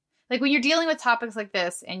like when you're dealing with topics like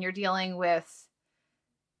this and you're dealing with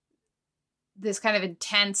this kind of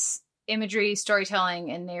intense imagery,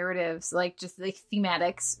 storytelling, and narratives, like just like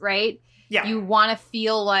thematics, right? Yeah. You want to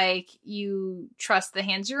feel like you trust the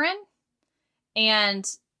hands you're in. And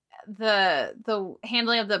the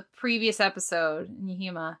handling of the previous episode,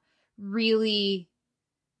 Nihima, really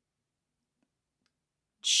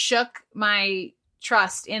shook my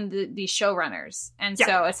trust in the showrunners. And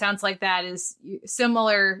so it sounds like that is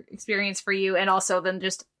similar experience for you. And also then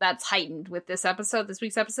just that's heightened with this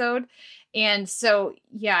week's episode. And so,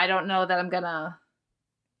 yeah, I don't know that I'm going to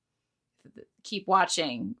keep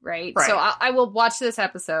watching. Right. So I will watch this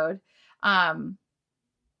episode. And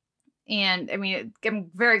I mean,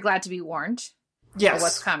 I'm very glad to be warned. Yes. For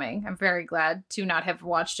what's coming. I'm very glad to not have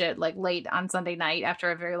watched it like late on Sunday night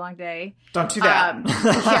after a very long day. Don't do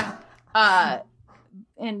that. Yeah.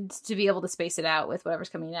 And to be able to space it out with whatever's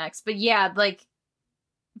coming next. But yeah, like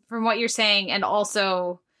from what you're saying, and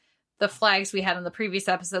also the flags we had on the previous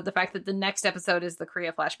episode, the fact that the next episode is the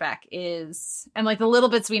Korea flashback is, and like the little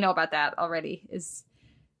bits we know about that already is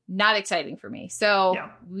not exciting for me. So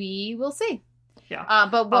we will see. Yeah.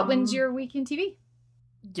 But what wins your week in TV?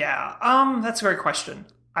 Yeah. That's a great question.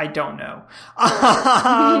 I don't know.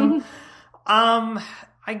 I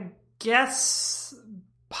guess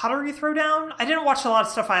Pottery Throw Down. I didn't watch a lot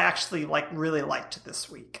of stuff I actually really liked this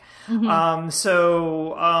week. Mm-hmm.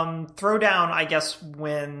 So Throwdown, I guess,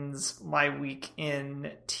 wins my week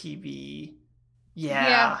in TV.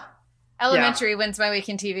 Yeah. Elementary wins my week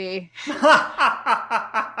in TV.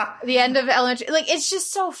 The end of Elementary. Like, it's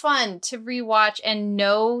just so fun to rewatch and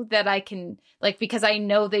know that I can, like, because I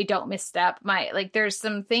know they don't misstep. There's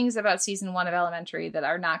some things about season 1 of Elementary that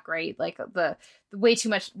are not great. Like, the way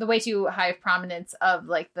too high of prominence of,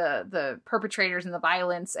 like, the perpetrators and the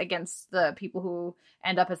violence against the people who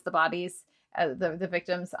end up as the bodies, the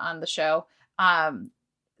victims on the show. So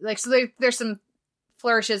there's some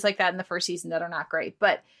flourishes like that in the first season that are not great.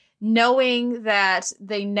 But knowing that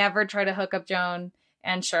they never try to hook up Joan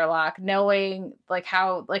and Sherlock, knowing like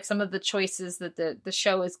how like some of the choices that the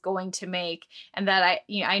show is going to make, and that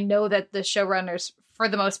I know that the showrunners, for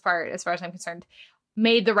the most part, as far as I'm concerned,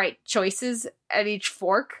 made the right choices at each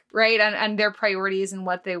fork, right? And their priorities and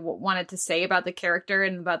what they wanted to say about the character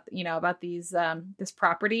and about these this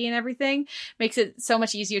property and everything makes it so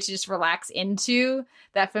much easier to just relax into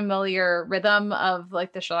that familiar rhythm of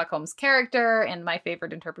like the Sherlock Holmes character and my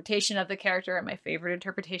favorite interpretation of the character and my favorite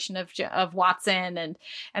interpretation of Watson and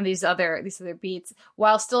these other beats,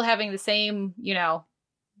 while still having the same, your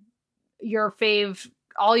fave.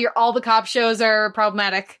 All the cop shows are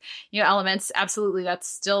problematic, elements. Absolutely. That's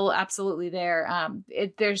still absolutely there.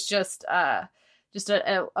 There's just a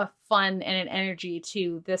fun and an energy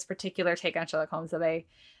to this particular take on Sherlock Holmes that I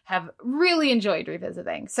have really enjoyed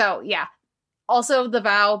revisiting. So yeah, also The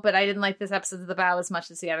Vow, but I didn't like this episode of The Vow as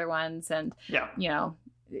much as the other ones. And there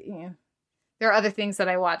are other things that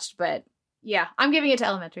I watched, but yeah, I'm giving it to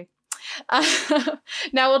Elementary.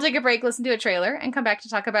 Now we'll take a break, listen to a trailer, and come back to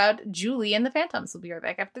talk about Julie and the Phantoms. We'll be right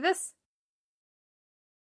back after this.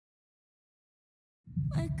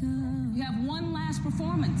 We have one last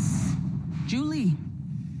performance. Julie.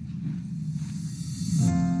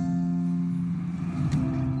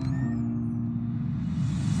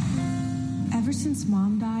 Ever since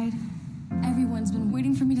Mom died, everyone's been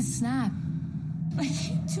waiting for me to snap. I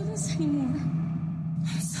can't do this anymore.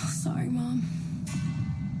 I'm so sorry, Mom.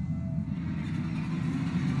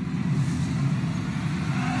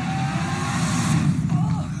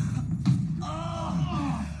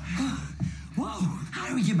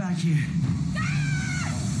 Get back here.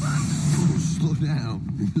 Oh, slow down.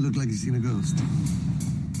 You look like you've seen a ghost.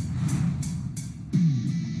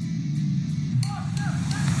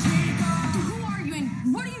 Who are you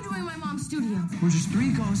and what are you doing in my mom's studio? We're just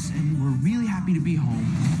 3 ghosts and we're really happy to be home.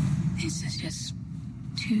 This is just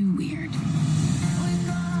too weird.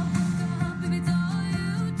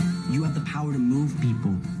 power to move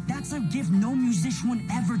people. That's a gift no musician would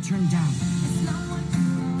ever turn down.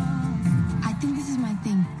 I think this is my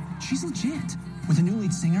thing. She's legit. With a new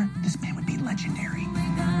lead singer, this band would be legendary.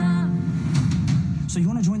 So you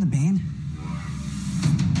want to join the band?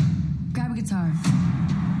 Grab a guitar.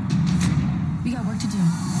 We got work to do.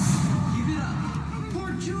 Give it up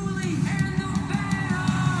for Julie and the band!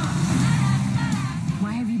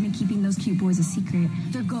 Why have you been keeping those cute boys a secret?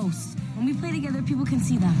 They're ghosts. When we play together, people can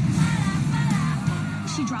see them.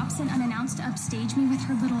 She drops in unannounced to upstage me with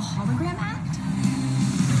her little hologram act.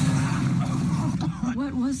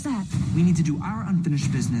 What was that? We need to do our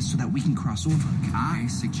unfinished business so that we can cross over. I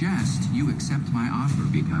suggest you accept my offer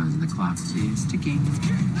because the clock is ticking.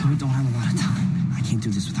 We don't have a lot of time. I can't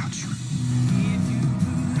do this without you.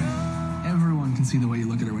 Everyone can see the way you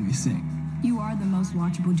look at her when you sing. You are the most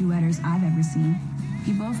watchable duetters I've ever seen.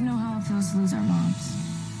 We both know how it feels to lose our moms.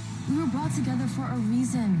 We were brought together for a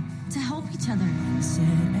reason, to help each other.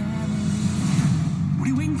 What are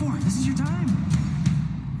you waiting for? This is your time.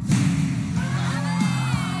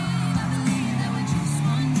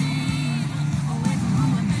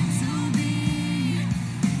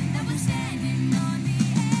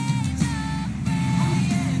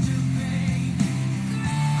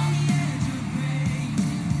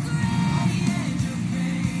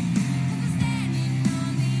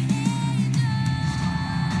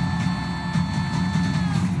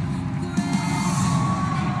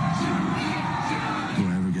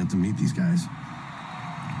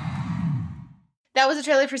 That was a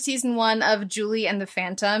trailer for season 1 of Julie and the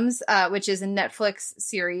Phantoms, which is a Netflix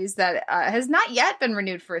series that has not yet been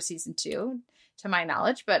renewed for a season 2, to my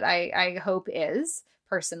knowledge, but I hope is.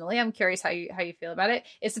 Personally, I'm curious how you feel about it.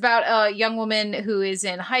 It's about a young woman who is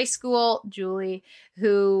in high school, Julie,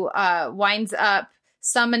 who winds up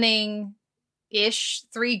summoning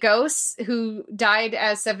 3 ghosts who died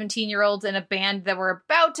as 17-year-olds in a band that were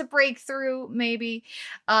about to break through, maybe,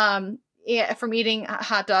 from eating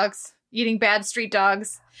hot dogs. Eating bad street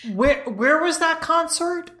dogs. Where was that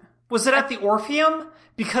concert? Was it at the Orpheum?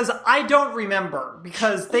 Because I don't remember.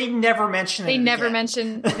 Because they never mention it. They never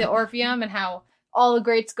mention the Orpheum and how all the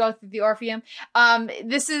greats go through the Orpheum.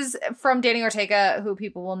 This is from Danny Ortega, who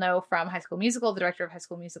people will know from High School Musical, the director of High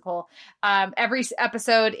School Musical. Every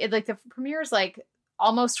episode, the premiere is like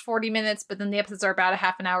almost 40 minutes, but then the episodes are about a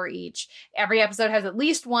half an hour each. Every episode has at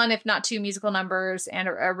least 1, if not 2 musical numbers and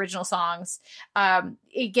original songs.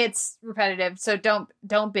 It gets repetitive, so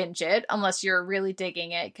don't binge it unless you're really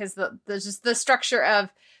digging it, because the structure of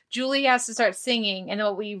Julie has to start singing, and then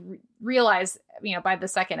what we realize, by the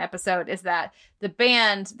second episode is that the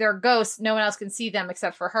band, they're ghosts. No one else can see them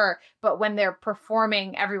except for her. But when they're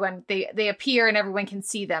performing, they appear and everyone can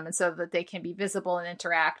see them, and so that they can be visible and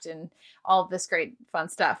interact and all of this great fun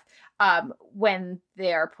stuff when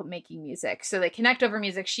they're making music. So they connect over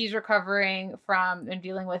music. She's recovering from and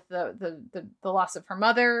dealing with the loss of her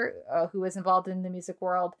mother, who was involved in the music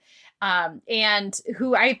world, and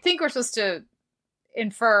who I think we're supposed to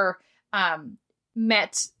infer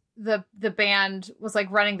met the band, was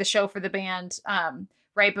like running the show for the band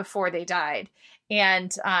right before they died,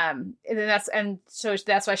 and so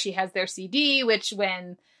that's why she has their CD, which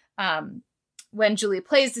when Julie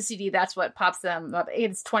plays the CD, that's what pops them up.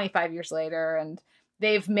 It's 25 years later, and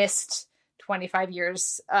they've missed 25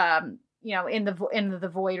 years in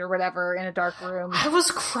the void or whatever, in a dark room. I was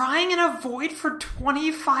crying in a void for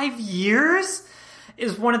 25 years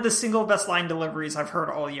is one of the single best line deliveries I've heard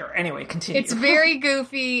all year. Anyway, continue. It's very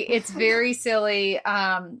goofy. It's very silly.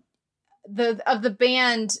 The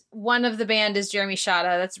band, one of the band is Jeremy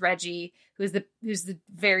Shada. That's Reggie, who's the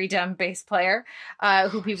very dumb bass player,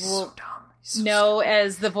 who people will know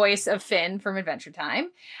as the voice of Finn from Adventure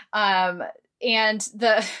Time. And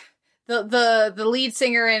the lead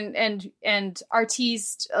singer and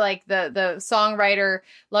artiste, like the songwriter,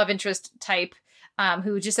 love interest type,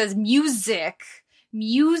 who just says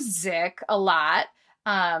music a lot.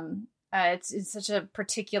 It's such a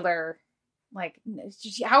particular, like,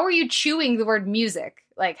 how are you chewing the word music?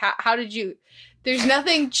 Like, how did you, there's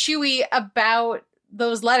nothing chewy about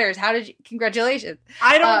those letters. Congratulations.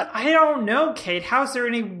 I don't know, Kate. How's there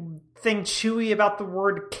anything chewy about the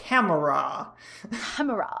word camera?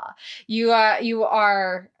 Camera. You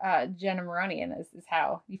are Jenna Maronian is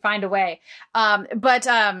how you find a way. But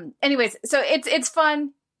anyways, so it's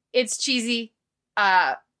fun. It's cheesy.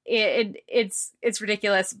 It's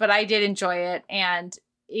ridiculous, but I did enjoy it, and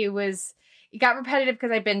it got repetitive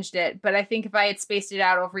because I binged it. But I think if I had spaced it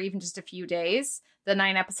out over even just a few days, the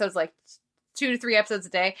 9 episodes, like 2 to 3 episodes a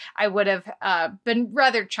day, I would have been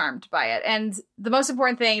rather charmed by it. And the most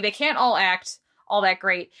important thing, they can't all act all that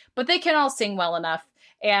great, but they can all sing well enough.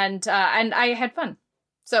 and I had fun.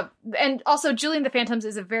 So, and also Julie and the Phantoms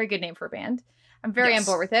is a very good name for a band. I'm very on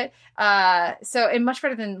board with it. So, and much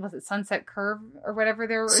better than, was it Sunset Curve or whatever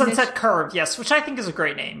they were? Sunset Curve, yes, which I think is a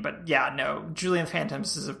great name. But yeah, no, Julie and the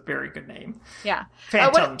Phantoms is a very good name. Yeah.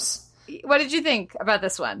 Phantoms. What did you think about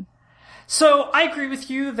this one? So I agree with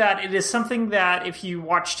you that it is something that if you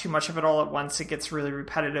watch too much of it all at once, it gets really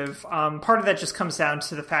repetitive. Part of that just comes down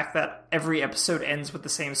to the fact that every episode ends with the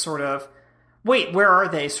same sort of, wait, where are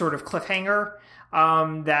they sort of cliffhanger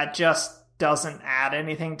that just doesn't add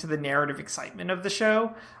anything to the narrative excitement of the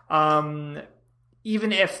show.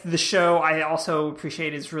 Even if the show, I also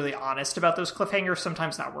appreciate, is really honest about those cliffhangers,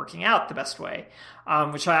 sometimes not working out the best way,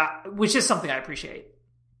 which is something I appreciate.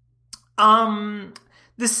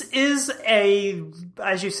 This is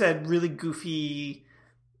as you said, really goofy,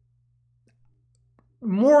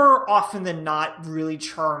 more often than not, really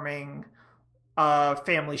charming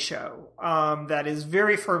family show that is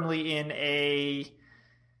very firmly in a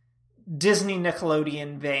Disney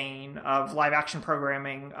Nickelodeon vein of live action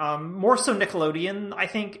programming. More so Nickelodeon, I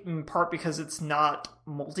think, in part because it's not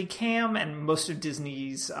multicam, and most of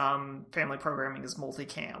Disney's family programming is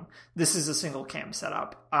multicam. This is a single cam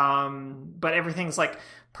setup. But everything's like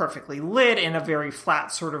perfectly lit in a very flat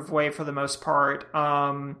sort of way for the most part.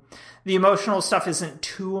 The emotional stuff isn't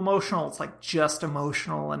too emotional. It's like just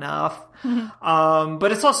emotional enough.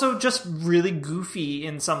 But it's also just really goofy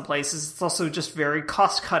in some places. It's also just very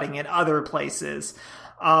cost-cutting in other places.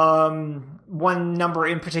 One number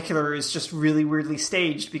in particular is just really weirdly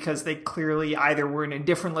staged because they clearly either were in a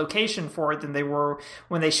different location for it than they were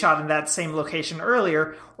when they shot in that same location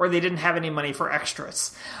earlier, or they didn't have any money for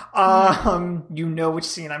extras. You know which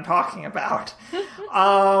scene I'm talking about.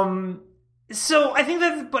 So I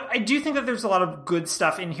think but I do think that there's a lot of good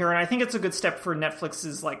stuff in here, and I think it's a good step for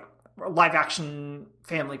Netflix's like live action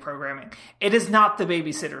family programming. It is not the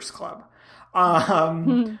Babysitter's Club.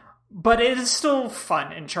 But it is still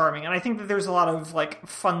fun and charming, and I think that there's a lot of like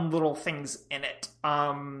fun little things in it.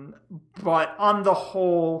 But on the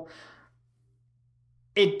whole,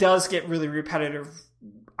 it does get really repetitive,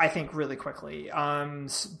 I think, really quickly.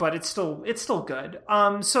 But it's still good.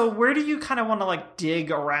 So where do you kind of want to like dig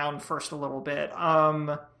around first a little bit?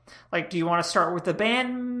 Like, do you want to start with the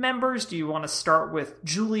band members? Do you want to start with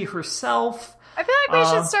Julie herself? I feel like we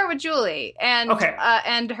should start with Julie and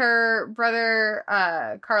and her brother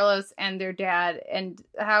Carlos and their dad, and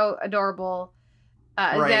how adorable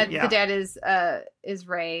the dad is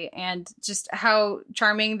Ray, and just how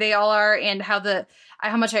charming they all are, and how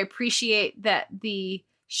much I appreciate that the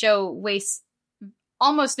show wastes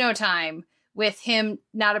almost no time with him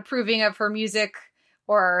not approving of her music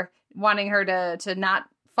or wanting her to not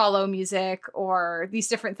follow music or these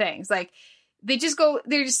different things. Like, they just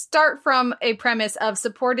start from a premise of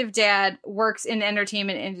supportive dad works in the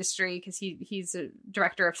entertainment industry because he's a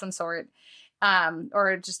director of some sort,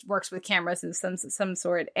 or just works with cameras of some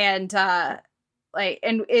sort, and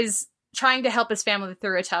is trying to help his family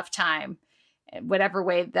through a tough time, whatever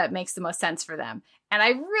way that makes the most sense for them. And I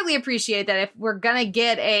really appreciate that if we're gonna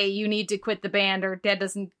get you need to quit the band, or dad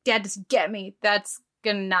doesn't get me, that's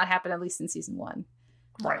gonna not happen, at least in season 1.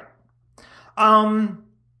 Right.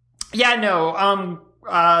 Yeah, no,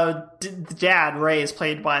 the dad, Ray, is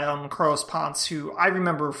played by Carlos Ponce, who I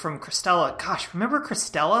remember from Cristela. Gosh, remember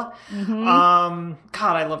Cristela? Mm-hmm.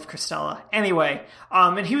 God, I love Cristela. Anyway,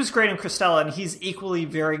 and he was great in Cristela, and he's equally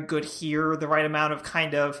very good here. The right amount of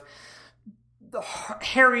kind of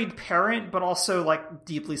harried parent, but also like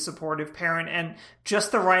deeply supportive parent, and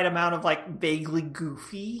just the right amount of like vaguely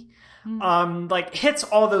goofy. Like hits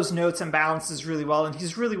all those notes and balances really well, and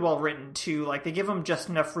he's really well written too. Like, they give him just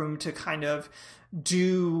enough room to kind of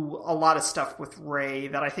do a lot of stuff with Ray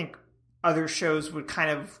that I think other shows would kind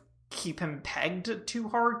of keep him pegged too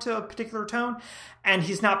hard to a particular tone, and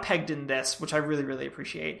he's not pegged in this, which I really, really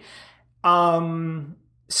appreciate.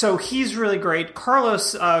 So he's really great.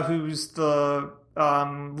 Carlos, who's the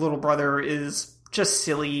little brother, is just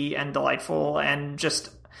silly and delightful, and just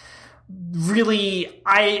really,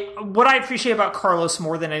 what I appreciate about Carlos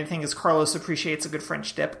more than anything is Carlos appreciates a good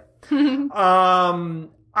French dip.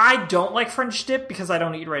 I don't like French dip because I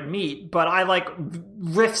don't eat red meat, but I like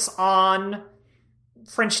riffs on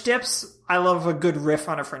French dips. I love a good riff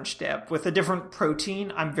on a French dip with a different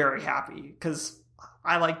protein. I'm very happy because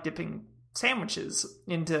I like dipping sandwiches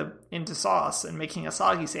into sauce and making a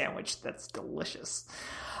soggy sandwich that's delicious.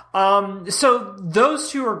 So those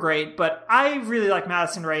two are great, but I really like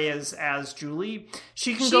Madison Ray as Julie.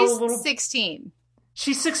 She's go a little 16.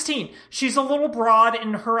 She's 16. She's a little broad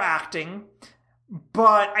in her acting,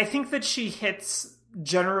 but I think that she hits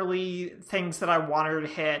generally things that I want her to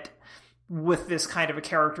hit with this kind of a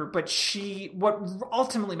character, but what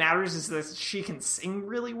ultimately matters is that she can sing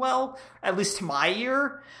really well, at least to my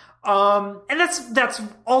ear. And that's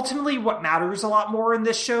ultimately what matters a lot more in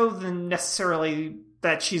this show than necessarily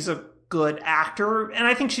that she's a good actor. And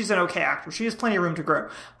I think she's an okay actor. She has plenty of room to grow,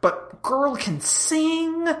 but girl can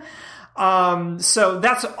sing. So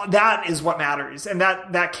that is what matters. And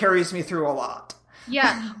that carries me through a lot.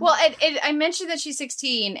 Yeah. Well, I mentioned that she's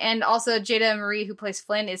 16, and also Jada Marie, who plays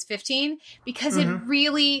Flynn, is 15, because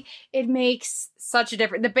it makes such a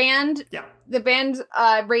difference. The band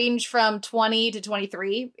range from 20 to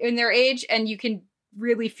 23 in their age, and you can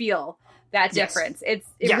really feel that difference. It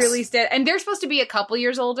really and they're supposed to be a couple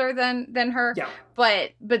years older than her,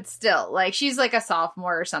 but still, like, she's like a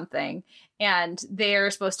sophomore or something, and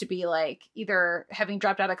they're supposed to be like either having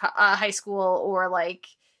dropped out of high school or like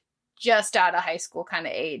just out of high school kind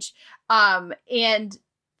of age. And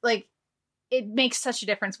like, it makes such a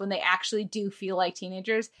difference when they actually do feel like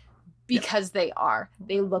teenagers, because they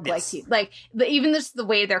look like even just the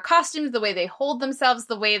way their costumes, the way they hold themselves,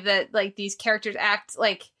 the way that like these characters act.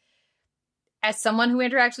 Like, as someone who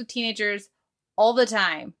interacts with teenagers all the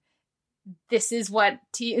time, this is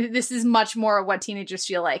much more what teenagers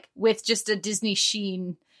feel like, with just a Disney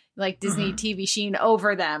sheen, like Disney TV sheen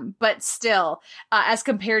over them, but still, as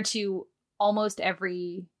compared to almost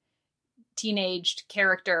every teenaged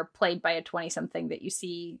character played by a 20-something that you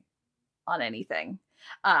see on anything.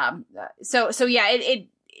 So yeah,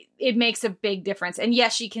 it makes a big difference. And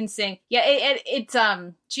yes, she can sing. Yeah,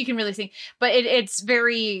 she can really sing, but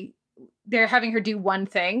they're having her do one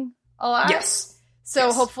thing a lot. Yes.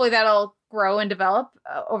 So hopefully that'll grow and develop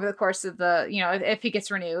over the course of the, if he gets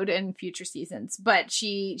renewed in future seasons. But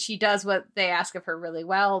she does what they ask of her really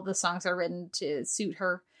well. The songs are written to suit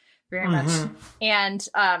her very much. And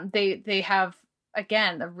they have,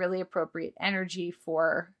 again, a really appropriate energy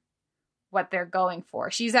for what they're going for.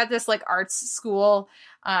 She's at this like arts school.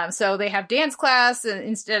 So they have dance class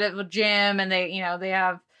instead of a gym, and they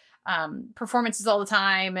have performances all the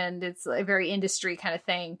time, and it's a very industry kind of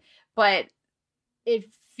thing. But it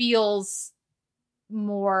feels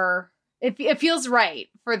more, it feels right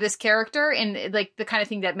for this character, and like the kind of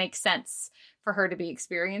thing that makes sense for her to be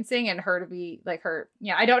experiencing, and her to be like her.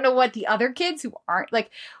 I don't know what the other kids who aren't,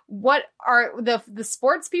 like, what are the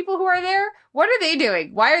sports people who are there? What are they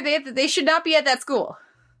doing? Why are they should not be at that school.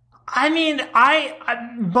 I mean,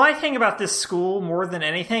 my thing about this school more than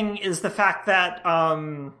anything is the fact that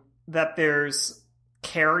that there's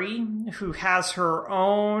Carrie, who has her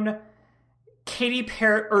own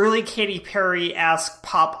early Katy Perry-esque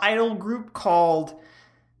pop idol group called,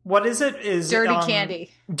 what is it? Dirty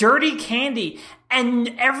Candy. Dirty Candy.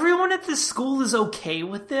 And everyone at this school is okay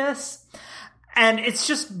with this. And it's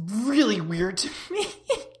just really weird to me.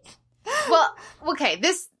 Well, okay,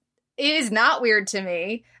 this is not weird to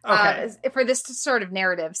me. For this sort of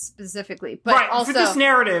narrative specifically. But right, also, for this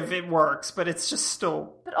narrative it works, but it's just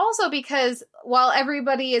still... But also because while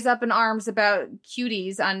everybody is up in arms about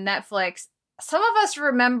Cuties on Netflix, some of us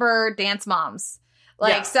remember Dance Moms.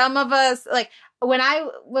 Like, some of us, like, oh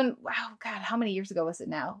God, how many years ago was it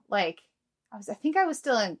now? Like, I think I was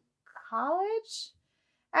still in college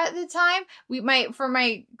at the time. For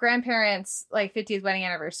my grandparents' like 50th wedding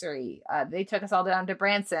anniversary, they took us all down to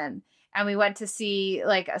Branson, and we went to see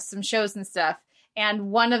like some shows and stuff.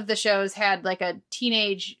 And one of the shows had like a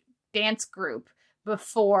teenage dance group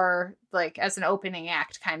before, like, as an opening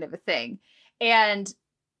act kind of a thing. And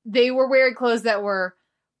they were wearing clothes that were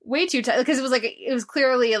way too tight, because it was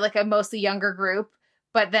clearly like a mostly younger group,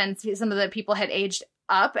 but then some of the people had aged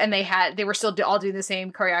up, and they were still all doing the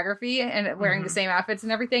same choreography and wearing the same outfits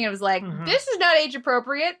and everything. It was like, this is not age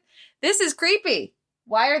appropriate. This is creepy.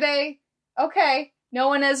 Why are they okay? No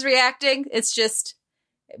one is reacting. It's just,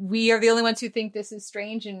 we are the only ones who think this is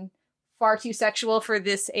strange and far too sexual for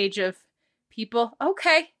this age of people.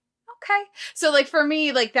 Okay. So like, for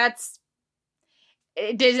me, like,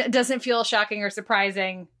 it doesn't feel shocking or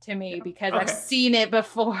surprising to me, because I've seen it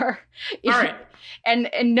before. All right. And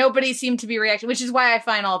nobody seemed to be reacting, which is why I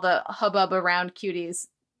find all the hubbub around Cuties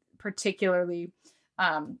particularly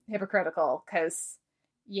hypocritical, because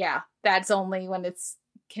that's only when it's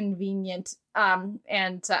convenient.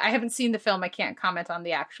 And I haven't seen the film. I can't comment on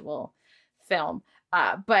the actual film.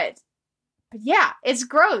 But yeah, it's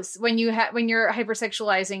gross when you're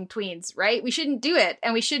hypersexualizing tweens, right? We shouldn't do it,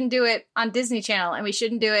 and we shouldn't do it on Disney Channel, and we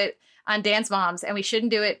shouldn't do it on Dance Moms, and we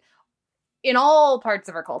shouldn't do it in all parts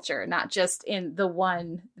of our culture, not just in the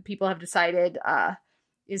one that people have decided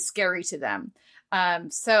is scary to them.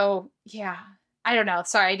 So yeah, I don't know.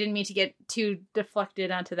 Sorry, I didn't mean to get too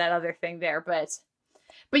deflected onto that other thing there, but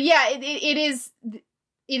yeah,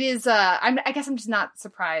 it it is, I guess I'm just not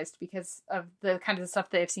surprised because of the kind of stuff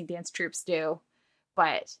that I've seen dance troupes do.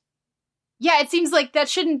 But yeah, it seems like that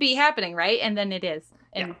shouldn't be happening, right? And then it is.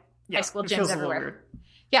 And high school gyms everywhere.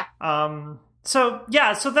 Yeah. So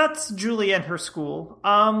that's Julie and her school.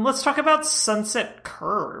 Let's talk about Sunset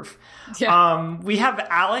Curve. Yeah. We have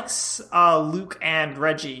Alex, Luke, and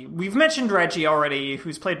Reggie. We've mentioned Reggie already,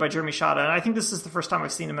 who's played by Jeremy Shada, and I think this is the first time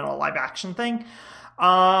I've seen him in a live action thing.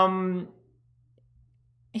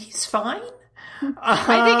 He's fine.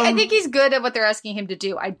 I think he's good at what they're asking him to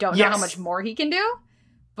do. I don't know how much more he can do,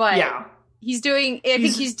 but he's doing. I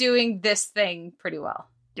think he's doing this thing pretty well.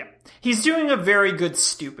 Yeah, he's doing a very good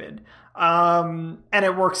stupid, and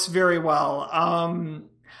it works very well.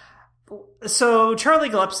 So Charlie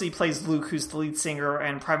Gillespie plays Luke, who's the lead singer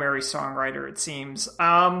and primary songwriter, it seems.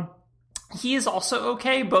 He is also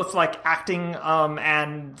okay, both like acting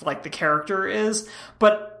and like the character is,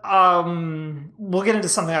 but we'll get into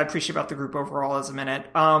something I appreciate about the group overall as a minute.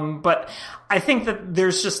 But I think that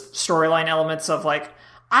there's just storyline elements of like,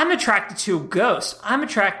 I'm attracted to a ghost, I'm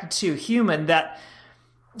attracted to a human that,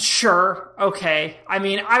 sure, okay. I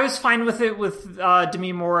mean, I was fine with it with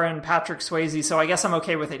Demi Moore and Patrick Swayze, so I guess I'm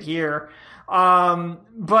okay with it here.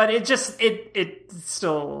 But it's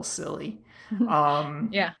still a little silly.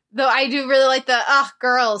 Yeah. Though I do really like the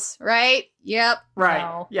girls, right? Yep. Right.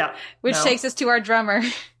 No. Yeah. Which takes us to our drummer.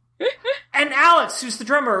 And Alex, who's the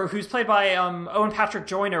drummer, who's played by Owen Patrick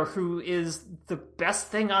Joyner, who is the best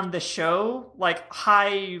thing on the show.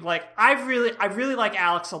 I really like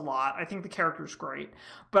Alex a lot. I think the character's great,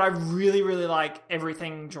 but I really, really like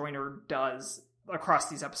everything Joyner does across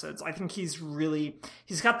these episodes. I think he's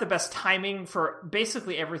got the best timing for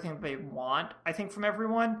basically everything they want, I think, from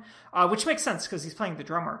everyone, which makes sense because he's playing the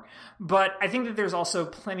drummer. But I think that there's also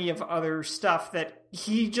plenty of other stuff that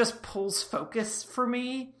he just pulls focus for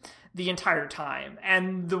me the entire time.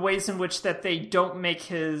 And the ways in which that they don't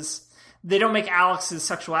make Alex's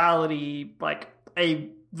sexuality like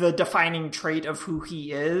the defining trait of who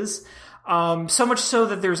he is. So much so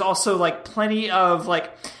that there's also like plenty of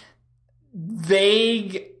like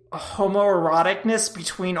vague homoeroticness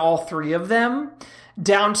between all three of them,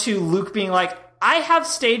 down to Luke being like, I have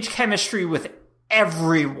stage chemistry with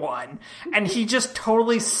everyone, and he just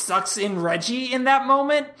totally sucks in Reggie in that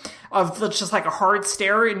moment of just like a hard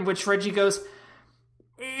stare in which Reggie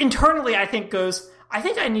internally I think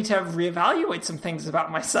I need to reevaluate some things about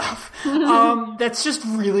myself. That's just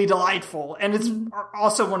really delightful. And it's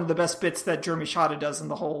also one of the best bits that Jeremy Shada does in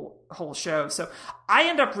the whole show. So I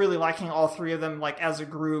end up really liking all three of them, like, as a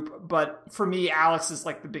group. But for me, Alex is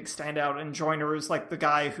like the big standout, and Joyner is like the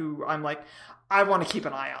guy who I'm like, I want to keep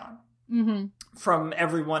an eye on from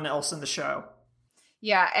everyone else in the show.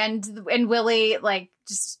 Yeah. And Willie, like,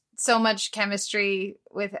 just so much chemistry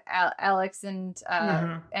with Alex and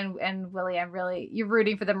Willie. You're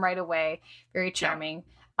rooting for them right away. Very charming.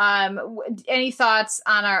 Yeah. Any thoughts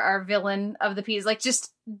on our villain of the piece? Like,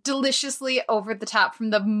 just deliciously over the top from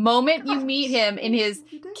the moment you meet him in his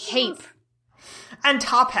cape and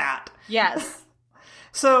top hat. Yes.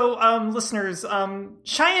 So, listeners,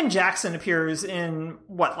 Cheyenne Jackson appears in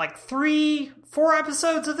 3-4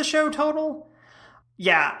 episodes of the show total?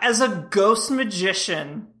 Yeah, as a ghost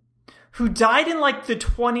magician who died in like the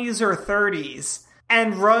 20s or 30s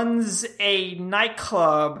and runs a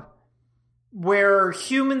nightclub where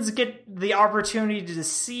humans get the opportunity to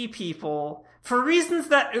see people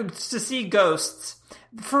to see ghosts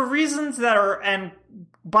for reasons that are, and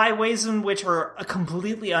by ways in which are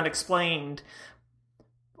completely unexplained.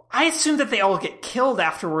 I assume that they all get killed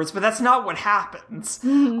afterwards, but that's not what happens.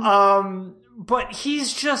 But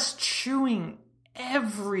he's just chewing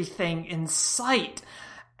everything in sight,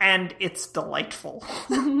 and it's delightful.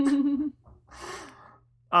 They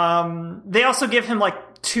also give him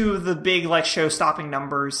like 2 of the big like show-stopping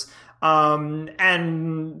numbers,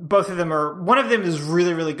 and both of them one of them is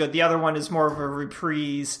really, really good. The other one is more of a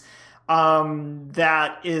reprise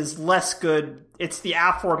that is less good. It's the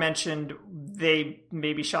aforementioned, they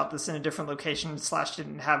maybe shot this in a different location /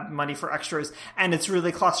 didn't have money for extras, and it's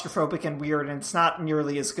really claustrophobic and weird, and it's not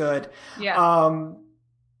nearly as good. Yeah.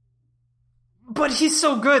 But he's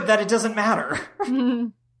so good that it doesn't matter.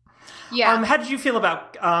 Yeah. How did you feel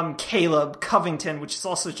about Caleb Covington, which is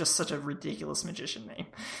also just such a ridiculous magician name?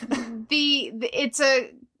 It's a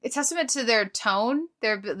testament to their tone,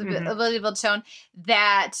 their ability to build tone,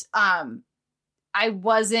 that I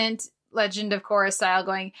wasn't Legend of Korra style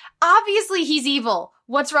going, obviously he's evil.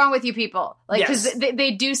 What's wrong with you people? Like, because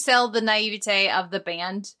they do sell the naivete of the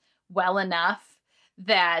band well enough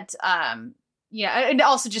that, and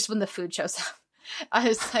also just when the food shows up, I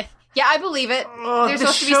was like, Yeah, I believe it. They're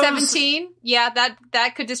supposed to be 17. Yeah,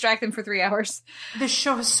 that could distract them for 3 hours. This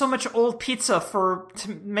show has so much old pizza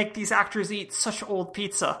to make these actors eat such old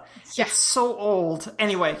pizza. Yeah. It's so old.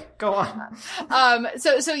 Anyway, go on.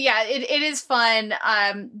 So yeah, it is fun.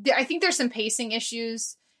 I think there's some pacing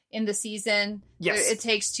issues in the season. Yes. It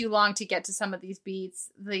takes too long to get to some of these beats.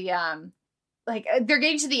 Like they're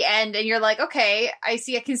getting to the end and you're like, okay, I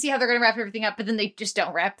can see how they're going to wrap everything up, but then they just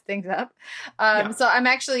don't wrap things up. So I'm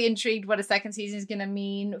actually intrigued what a second season is going to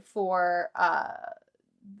mean for,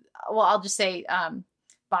 I'll just say,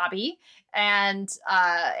 Bobby and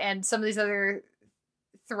some of these other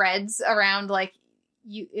threads around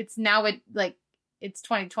it's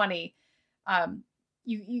 2020.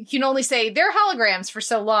 You can only say they're holograms for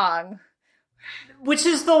so long. Which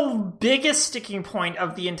is the biggest sticking point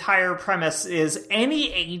of the entire premise is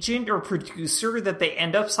any agent or producer that they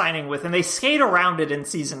end up signing with, and they skate around it in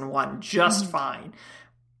season 1 just fine,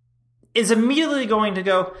 is immediately going to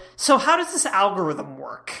go, so how does this algorithm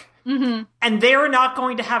work? Mm-hmm. And they're not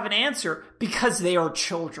going to have an answer because they are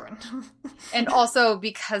children. And also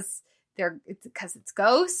because it's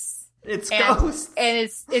ghosts. It's ghosts. And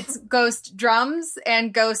it's ghost drums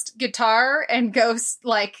and ghost guitar and ghost,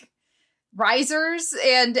 risers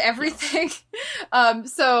and everything.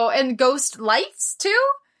 And ghost lights too,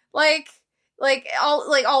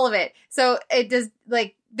 all of it. So it does,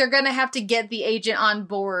 they're gonna have to get the agent on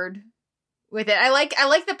board with it. I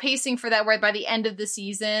like the pacing for that, where by the end of the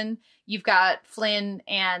season you've got Flynn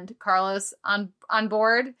and Carlos on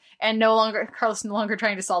board, and Carlos no longer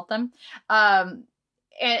trying to salt them.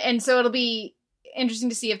 And so it'll be interesting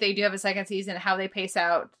to see if they do have a second season, how they pace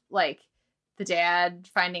out the dad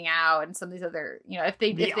finding out and some of these other, if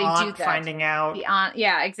they do that, finding out, the aunt.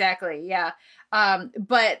 Yeah, exactly. Yeah.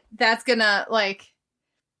 But that's gonna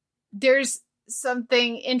there's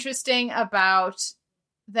something interesting about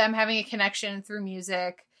them having a connection through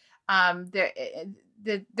music.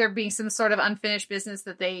 There being some sort of unfinished business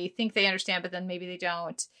that they think they understand, but then maybe they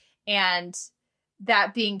don't. And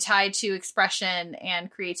that being tied to expression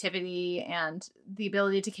and creativity and the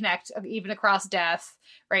ability to connect even across death,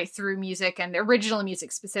 right, through music and original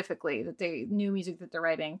music specifically, new music that they're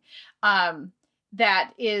writing.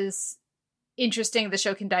 That is interesting. The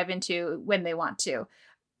show can dive into when they want to.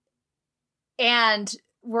 And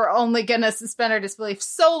we're only going to suspend our disbelief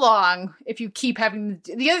so long if you keep having...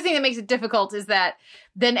 The other thing that makes it difficult is that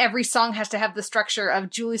then every song has to have the structure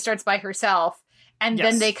of Julie starts by herself, and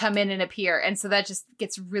then they come in and appear. And so that just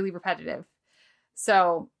gets really repetitive.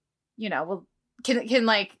 So, can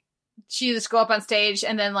she just go up on stage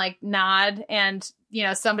and then nod and,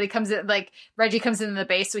 somebody comes in, Reggie comes in the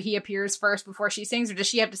bass, so he appears first before she sings, or does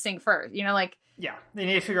she have to sing first? Yeah, they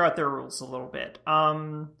need to figure out their rules a little bit. But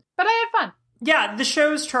I had fun. Yeah, the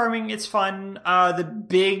show's charming. It's fun. The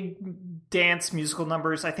big dance musical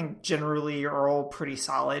numbers, I think, generally are all pretty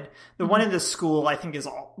solid. The one in the school, I think, is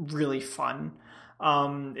all really fun.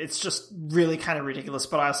 It's just really kind of ridiculous,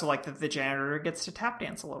 but I also like that the janitor gets to tap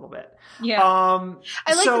dance a little bit. Yeah.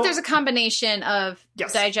 I like that there's a combination of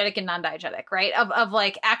diegetic and non-diegetic, right? Of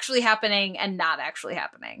actually happening and not actually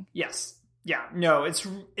happening. Yes. Yeah. No, it's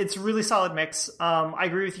a really solid mix. I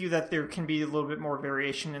agree with you that there can be a little bit more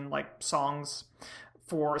variation in songs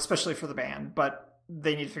especially for the band, but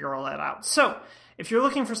they need to figure all that out. So if you're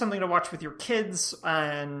looking for something to watch with your kids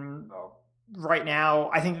and right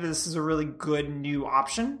now, I think this is a really good new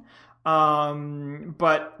option.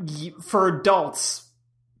 But for adults,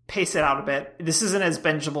 pace it out a bit. This isn't as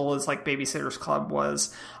bingeable as Babysitter's Club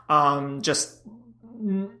was. Just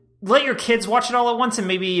let your kids watch it all at once, and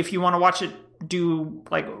maybe if you want to watch it, do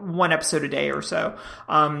 1 episode a day or so,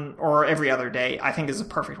 or every other day, I think is a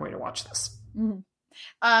perfect way to watch this.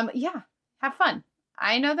 Mm-hmm. Yeah, have fun.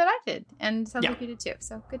 I know that I did, and sounds like you did too.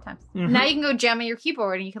 So good times. Mm-hmm. Now you can go jam on your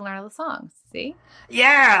keyboard and you can learn all the songs. See?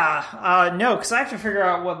 Yeah. No, because I have to figure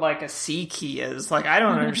out what a C key is. I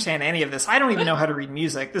don't understand any of this. I don't even know how to read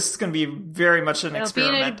music. This is going to be very much an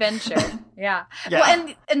experiment. It'll be an adventure. Yeah.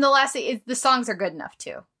 Well, and the last thing is the songs are good enough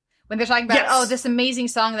too. When they're talking about this amazing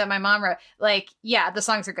song that my mom wrote, the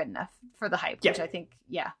songs are good enough for the hype, which I think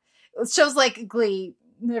shows like Glee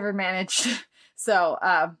never managed. So,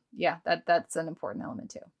 that's an important element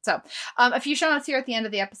too. So, a few show notes here at the end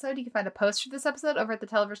of the episode. You can find a post for this episode over at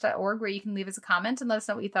theteleverse.org, where you can leave us a comment and let us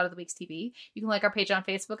know what you thought of the week's TV. You can like our page on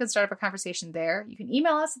Facebook and start up a conversation there. You can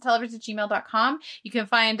email us at televerse@gmail.com. You can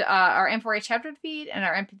find our M4A chaptered feed and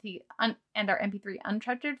our MP3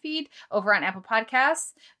 unchaptered feed over on Apple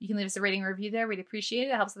Podcasts. You can leave us a rating and review there. We'd appreciate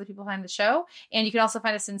it. It helps other people find the show. And you can also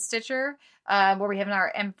find us in Stitcher, where we have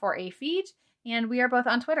our M4A feed. And we are both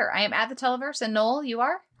on Twitter. I am at the Televerse, and Noel, you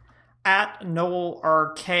are? at Noel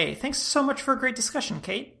RK. Thanks so much for a great discussion,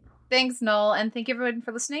 Kate. Thanks, Noel, and thank you everyone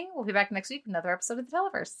for listening. We'll be back next week with another episode of the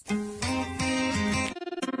Televerse.